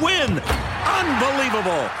the win.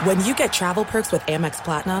 Unbelievable. When you get travel perks with Amex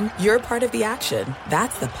Platinum, you're part of the action.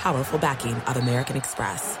 That's the powerful backing of American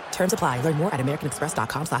Express. Terms apply. Learn more at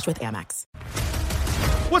americanexpress.com/withAmex.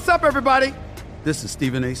 What's up, everybody? This is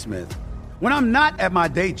Stephen A. Smith. When I'm not at my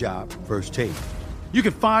day job, First Take, you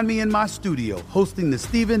can find me in my studio hosting the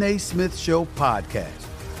Stephen A. Smith Show podcast.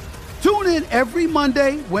 Tune in every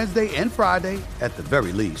Monday, Wednesday, and Friday, at the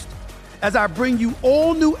very least, as I bring you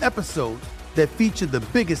all new episodes that feature the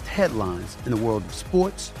biggest headlines in the world of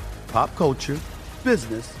sports, pop culture,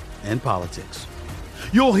 business, and politics.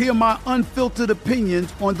 You'll hear my unfiltered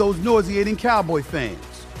opinions on those nauseating Cowboy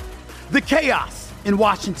fans, the chaos in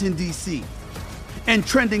Washington, D.C., and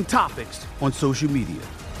trending topics on social media,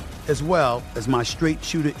 as well as my straight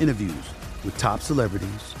shooter interviews with top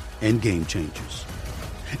celebrities and game changers.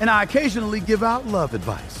 And I occasionally give out love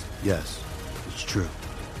advice. Yes, it's true.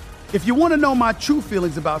 If you want to know my true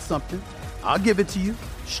feelings about something, I'll give it to you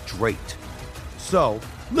straight. So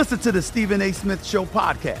listen to the Stephen A. Smith Show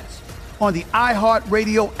podcast on the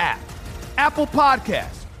iHeartRadio app, Apple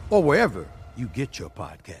Podcasts, or wherever you get your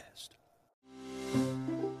podcast.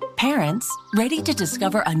 Parents, ready to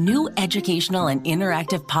discover a new educational and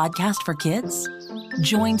interactive podcast for kids?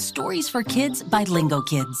 Join Stories for Kids by Lingo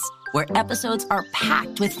Kids, where episodes are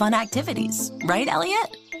packed with fun activities. Right,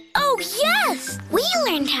 Elliot? Oh, yes! We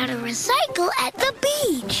learned how to recycle at the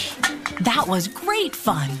beach. That was great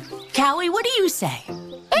fun. Callie, what do you say?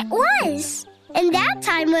 It was. And that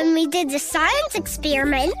time when we did the science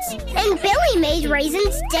experiments, and Billy made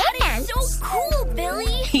raisins dance. So cool, Billy.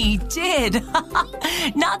 He did.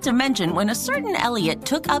 Not to mention when a certain Elliot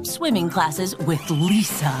took up swimming classes with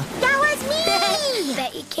Lisa. That was me.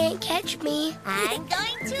 Bet you can't catch me. I'm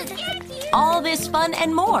going to get you. All this fun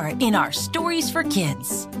and more in our Stories for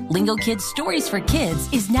Kids. Lingo Kids Stories for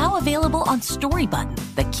Kids is now available on Story Button,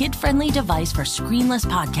 the kid-friendly device for screenless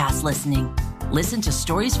podcast listening. Listen to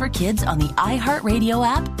Stories for Kids on the iHeartRadio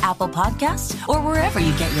app, Apple Podcasts, or wherever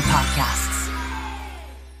you get your podcasts.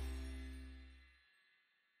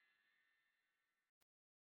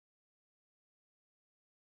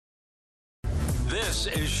 This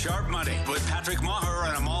is Sharp Money with Patrick Maher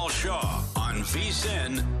and Amal Shaw on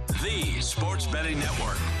VSiN, the Sports Betting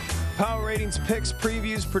Network. Power Ratings, Picks,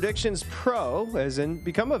 Previews, Predictions Pro, as in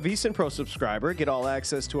become a VSiN Pro subscriber. Get all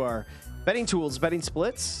access to our betting tools, betting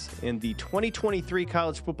splits, and the 2023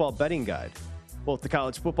 College Football Betting Guide. Both the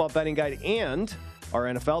College Football Betting Guide and our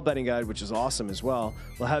NFL Betting Guide, which is awesome as well,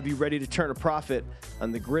 will have you ready to turn a profit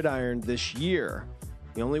on the gridiron this year.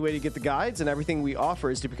 The only way to get the guides and everything we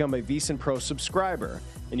offer is to become a VSiN Pro subscriber.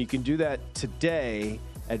 And you can do that today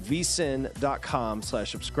at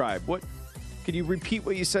vsin.com/subscribe. Could you repeat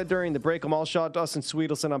what you said during the break? Amal Shaw, Dustin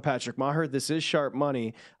Sweetelson, I'm Patrick Maher. This is Sharp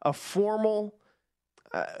Money. A formal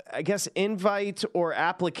invite or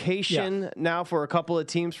application now for a couple of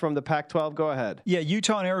teams from the Pac-12. Go ahead. Yeah,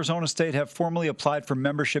 Utah and Arizona State have formally applied for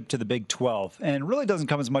membership to the Big 12. And it really doesn't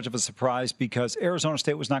come as much of a surprise because Arizona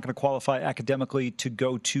State was not going to qualify academically to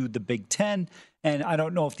go to the Big 10. And I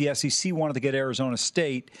don't know if the SEC wanted to get Arizona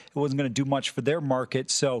State. It wasn't going to do much for their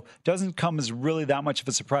market. So it doesn't come as really that much of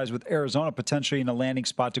a surprise with Arizona potentially in a landing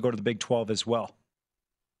spot to go to the Big 12 as well.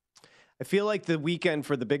 I feel like the weekend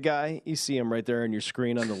for the big guy, you see him right there on your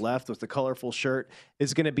screen on the left with the colorful shirt,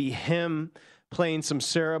 is going to be him playing some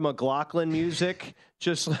Sarah McLachlan music,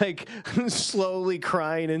 just like slowly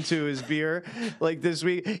crying into his beer like this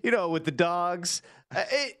week, with the dogs.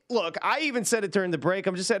 Look, I even said it during the break.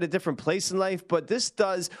 I'm just at a different place in life, but this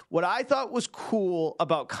does what I thought was cool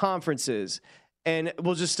about conferences, and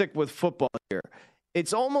we'll just stick with football here.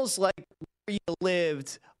 It's almost like where you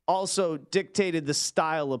lived also dictated the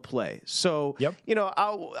style of play. So,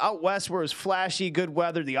 out west where it was flashy, good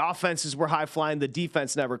weather, the offenses were high flying, the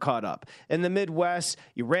defense never caught up. In the Midwest,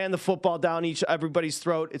 you ran the football down everybody's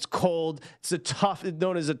throat. It's cold. It's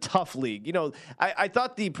known as a tough league. I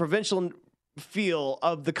thought the provincial feel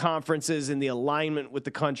of the conferences and the alignment with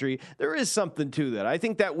the country, there is something to that. I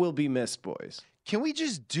think that will be missed, boys. Can we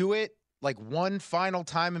just do it like one final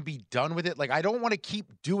time and be done with it? Like, I don't want to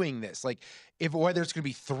keep doing this. Like, whether it's going to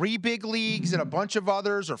be 3 big leagues and a bunch of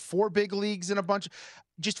others or 4 big leagues and a bunch,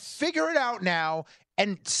 just figure it out now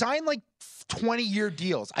and sign like 20-year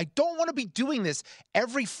deals. I don't want to be doing this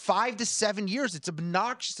every 5 to 7 years. It's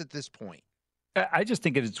obnoxious at this point. I just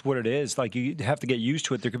think it's what it is. Like, you have to get used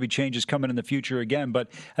to it. There could be changes coming in the future again. But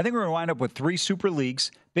I think we're going to wind up with 3 super leagues,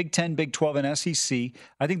 Big 10, Big 12, and SEC.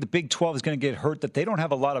 I think the Big 12 is going to get hurt that they don't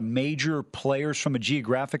have a lot of major players from a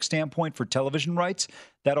geographic standpoint for television rights.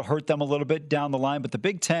 That'll hurt them a little bit down the line. But the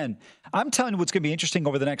Big 10, I'm telling you what's going to be interesting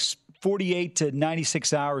over the next 48 to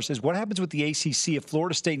 96 hours is what happens with the ACC if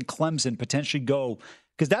Florida State and Clemson potentially go.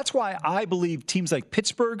 Because that's why I believe teams like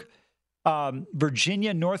Pittsburgh,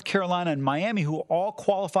 Virginia, North Carolina, and Miami, who all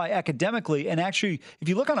qualify academically. And actually, if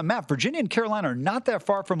you look on a map, Virginia and Carolina are not that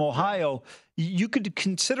far from Ohio. You could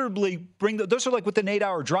considerably bring those are like within an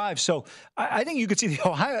 8-hour drive. So I think you could see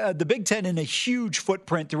the Big Ten in a huge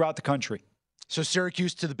footprint throughout the country. So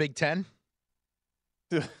Syracuse to the Big Ten?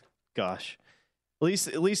 Gosh. At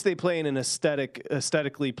least they play in an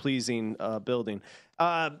aesthetically pleasing building.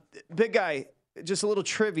 Big guy, just a little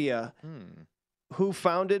trivia. Who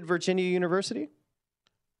founded Virginia University? I'm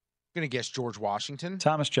going to guess George Washington.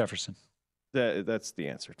 Thomas Jefferson. That's the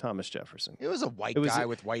answer. Thomas Jefferson. It was a white guy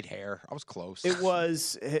with white hair. I was close.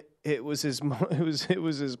 It was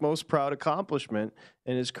his most proud accomplishment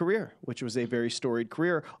in his career, which was a very storied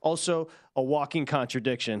career. Also, a walking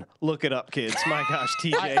contradiction. Look it up, kids. My gosh,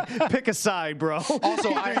 TJ, pick a side, bro.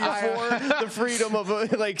 Also, for the freedom of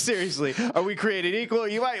seriously, are we created equal?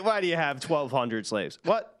 Why do you have 1,200 slaves?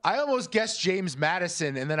 What? I almost guessed James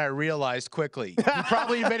Madison, and then I realized quickly he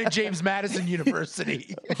probably invented James Madison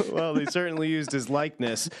University. Well, they certainly used his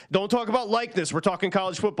likeness. Don't talk about likeness. We're talking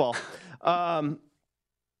college football.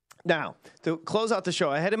 Now, to close out the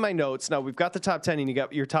show, I had in my notes, now we've got the top 10 and you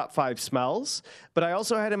got your top 5 smells, but I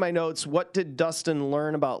also had in my notes, what did Dustin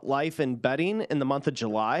learn about life and betting in the month of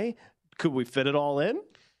July? Could we fit it all in?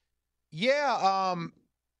 Yeah.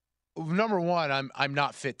 Number one, I'm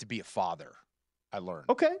not fit to be a father, I learned.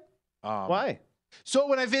 Okay. Why? So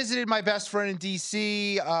when I visited my best friend in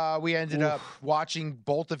D.C., we ended up watching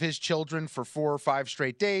both of his children for 4 or 5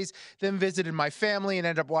 straight days, then visited my family and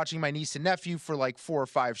ended up watching my niece and nephew for like 4 or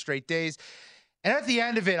 5 straight days. And at the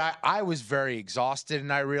end of it, I was very exhausted,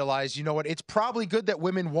 and I realized, you know what, it's probably good that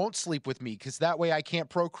women won't sleep with me, because that way I can't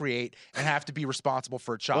procreate and have to be responsible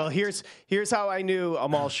for a child. Well, here's how I knew,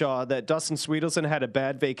 Amal Shaw, that Dustin Sweetelson had a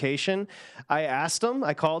bad vacation. I asked him,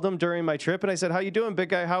 I called him during my trip, and I said, how you doing, big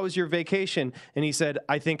guy? How was your vacation? And he said,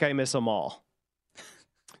 I think I miss Amal.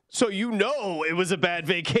 So you know it was a bad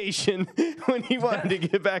vacation when he wanted to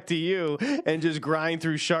get back to you and just grind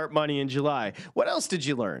through sharp money in July. What else did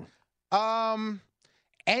you learn?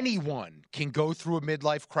 Anyone can go through a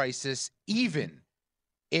midlife crisis, even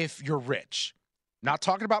if you're rich. Not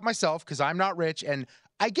talking about myself, because I'm not rich, and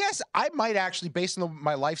I guess I might actually, based on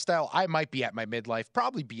my lifestyle, I might be at my midlife,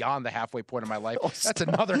 probably beyond the halfway point of my life. That's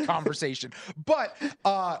another conversation. But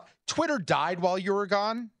Twitter died while you were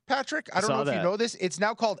gone, Patrick. I don't know if you know this. It's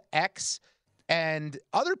now called X. And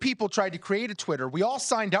other people tried to create a Twitter. We all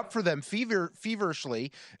signed up for them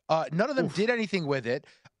feverishly. None of them did anything with it.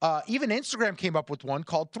 Even Instagram came up with one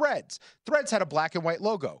called Threads. Threads had a black and white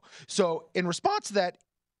logo. So in response to that,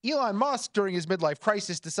 Elon Musk, during his midlife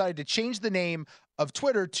crisis, decided to change the name of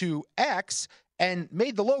Twitter to X and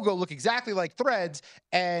made the logo look exactly like Threads.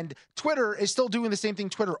 And Twitter is still doing the same thing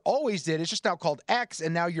Twitter always did. It's just now called X,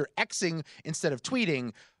 and now you're Xing instead of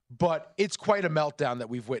tweeting. But it's quite a meltdown that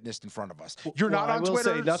we've witnessed in front of us. You're not on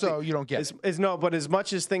Twitter, so you don't get it. No, but as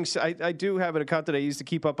much as things, I do have an account that I used to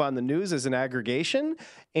keep up on the news as an aggregation.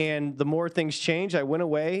 And the more things change, I went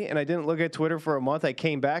away and I didn't look at Twitter for a month. I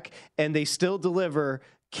came back and they still deliver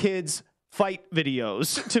kids fight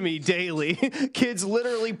videos to me daily. Kids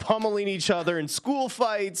literally pummeling each other in school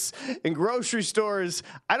fights, in grocery stores.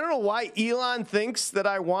 I don't know why Elon thinks that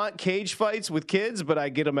I want cage fights with kids, but I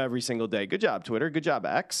get them every single day. Good job, Twitter. Good job,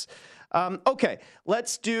 X. Okay,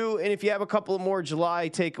 let's do, and if you have a couple of more July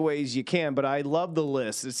takeaways, you can, but I love the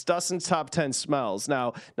list. It's Dustin's top 10 smells.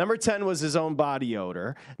 Now, number 10 was his own body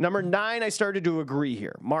odor. Number 9, I started to agree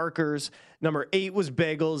here. Markers. Number 8 was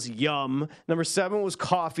bagels. Yum. Number 7 was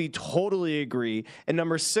coffee. Totally agree. And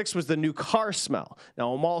number 6 was the new car smell.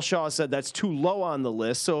 Now, Amal Shaw said that's too low on the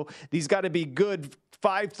list, so these got to be good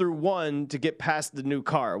 5 through 1 to get past the new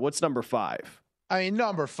car. What's number 5? I mean,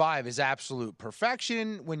 number 5 is absolute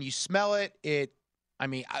perfection. When you smell it,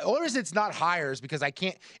 or is it's not higher is because I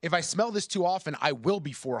can't, if I smell this too often, I will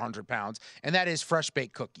be 400 pounds, and that is fresh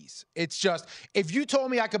baked cookies. It's just, if you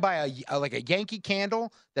told me I could buy a Yankee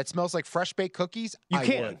candle that smells like fresh baked cookies, I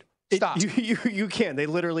would. Stop. You can. They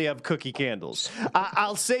literally have cookie candles.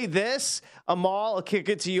 I'll say this, Amal, I'll kick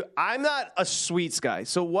it to you. I'm not a sweets guy.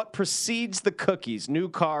 So what precedes the cookies? New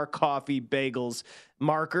car, coffee, bagels,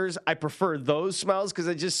 markers. I prefer those smells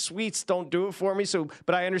because sweets don't do it for me. So,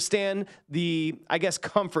 but I understand the, I guess,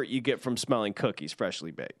 comfort you get from smelling cookies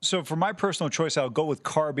freshly baked. So for my personal choice, I'll go with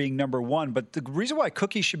car being number 1. But the reason why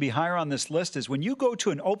cookies should be higher on this list is when you go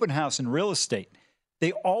to an open house in real estate,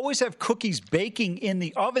 they always have cookies baking in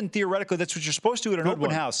the oven. Theoretically, that's what you're supposed to do at an open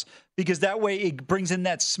house, because that way it brings in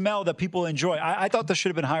that smell that people enjoy. I thought this should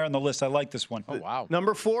have been higher on the list. I like this one. Oh, wow.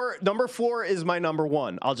 Number four is my number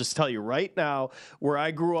 1. I'll just tell you right now, where I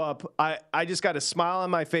grew up, I just got a smile on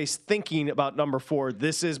my face thinking about number 4.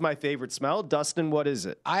 This is my favorite smell. Dustin, what is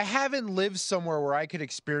it? I haven't lived somewhere where I could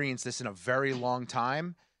experience this in a very long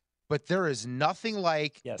time, but there is nothing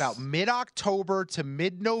like about mid-October to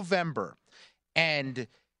mid-November. And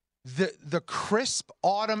the crisp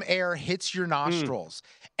autumn air hits your nostrils,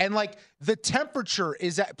 and like the temperature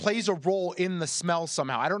plays a role in the smell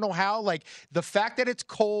somehow. I don't know how. Like the fact that it's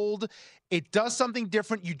cold, it does something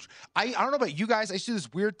different. I don't know about you guys. I used to do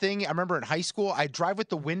this weird thing. I remember in high school, I drive with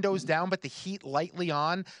the windows down, but the heat lightly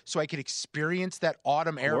on, so I could experience that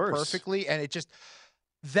autumn air perfectly. And it just.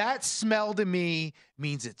 That smell to me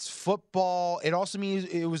means it's football. It also means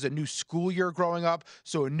it was a new school year growing up,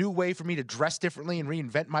 so a new way for me to dress differently and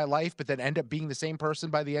reinvent my life, but then end up being the same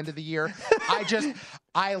person by the end of the year.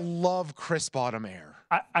 I love crisp autumn air.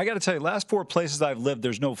 I got to tell you, last 4 places I've lived,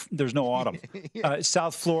 there's no autumn.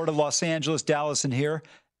 South Florida, Los Angeles, Dallas, and here.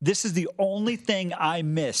 This is the only thing I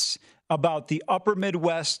miss about the upper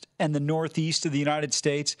Midwest and the Northeast of the United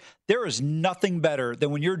States. There is nothing better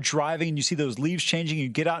than when you're driving and you see those leaves changing and you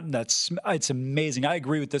get out and it's amazing. I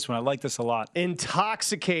agree with this one. I like this a lot.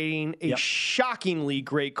 Intoxicating, a shockingly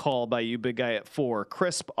great call by you, big guy, at 4.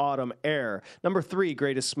 Crisp autumn air. Number 3,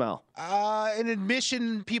 greatest smell. An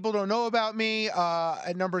admission people don't know about me.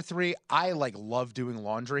 At number 3, I love doing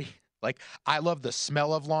laundry. Like, I love the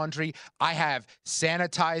smell of laundry. I have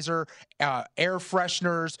sanitizer, air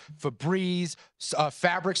fresheners, Febreze,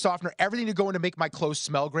 fabric softener, everything to go in to make my clothes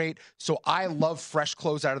smell great. So I love fresh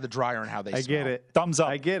clothes out of the dryer and how they smell. I get it. Thumbs up.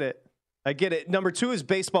 I get it. Number 2 is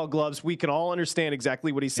baseball gloves. We can all understand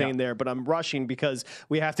exactly what he's saying there, but I'm rushing because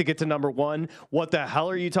we have to get to number 1. What the hell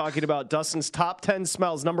are you talking about? Dustin's top 10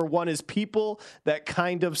 smells. Number 1 is people that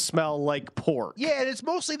kind of smell like pork. Yeah, and it's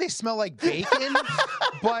mostly they smell like bacon.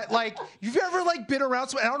 But like, you've ever like been around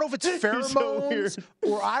someone, I don't know if it's pheromones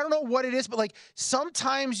or I don't know what it is, but like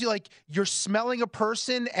sometimes you're smelling a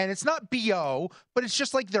person and it's not BO, but it's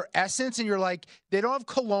just like their essence, and you're like, they don't have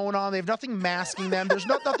cologne on, they have nothing masking them, there's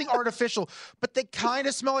nothing artificial, but they kind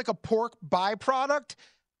of smell like a pork byproduct.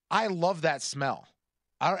 I love that smell,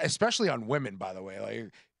 especially on women, by the way.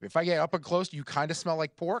 Like, if I get up and close, you kind of smell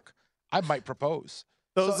like pork, I might propose.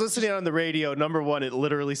 Those listening on the radio, number 1, it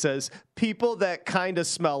literally says people that kind of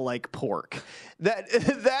smell like pork. That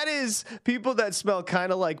is people that smell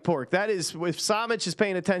kind of like pork. That is, if Samich is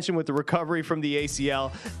paying attention with the recovery from the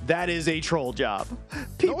ACL, that is a troll job.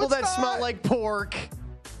 People that smell like pork.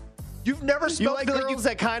 You've never smelled like girls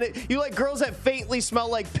you like girls that faintly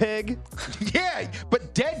smell like pig? Yeah,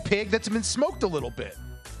 but dead pig that's been smoked a little bit.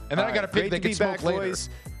 And then I got a pig that can smoke later. Boys.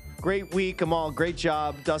 Great week, Amal. Great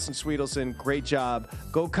job. Dustin Sweetelson, great job.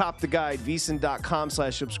 Go cop the guide,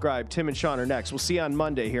 vsin.com/subscribe. Tim and Sean are next. We'll see you on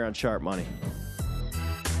Monday here on Sharp Money.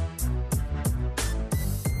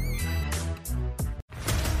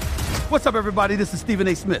 What's up, everybody? This is Stephen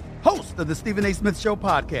A. Smith, host of the Stephen A. Smith Show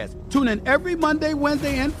podcast. Tune in every Monday,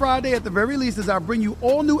 Wednesday, and Friday at the very least as I bring you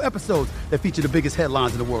all new episodes that feature the biggest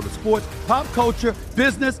headlines in the world of sports, pop culture,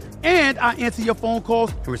 business, and I answer your phone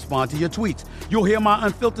calls and respond to your tweets. You'll hear my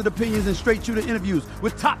unfiltered opinions and straight-shooter interviews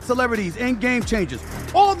with top celebrities and game changers.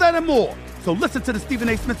 All of that and more. So listen to the Stephen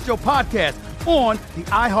A. Smith Show podcast on the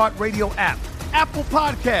iHeartRadio app, Apple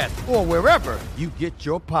Podcasts, or wherever you get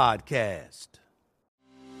your podcast.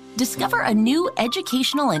 Discover a new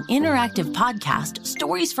educational and interactive podcast,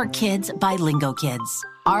 Stories for Kids by Lingo Kids.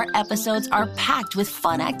 Our episodes are packed with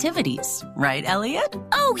fun activities. Right, Elliot?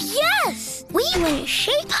 Oh, yes! We went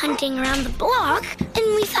shape hunting around the block, and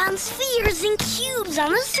we found spheres and cubes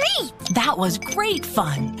on the street. That was great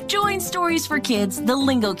fun. Join Stories for Kids, the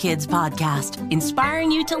Lingo Kids podcast,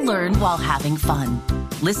 inspiring you to learn while having fun.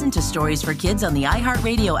 Listen to Stories for Kids on the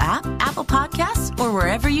iHeartRadio app, Apple Podcasts, or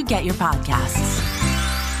wherever you get your podcasts.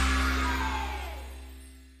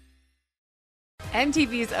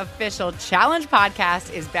 MTV's official Challenge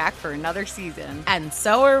podcast is back for another season. And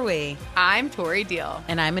so are we. I'm Tori Deal.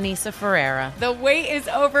 And I'm Anissa Ferreira. The wait is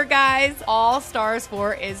over, guys. All Stars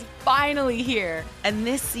 4 is finally here. And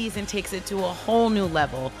this season takes it to a whole new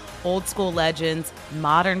level. Old school legends,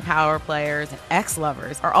 modern power players, and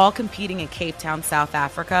ex-lovers are all competing in Cape Town, South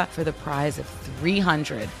Africa for the prize of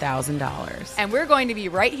 $300,000. And we're going to be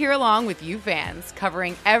right here along with you fans,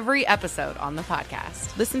 covering every episode on the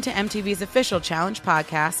podcast. Listen to MTV's official Challenge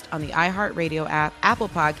podcast on the iHeartRadio app, Apple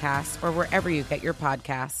Podcasts, or wherever you get your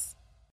podcasts.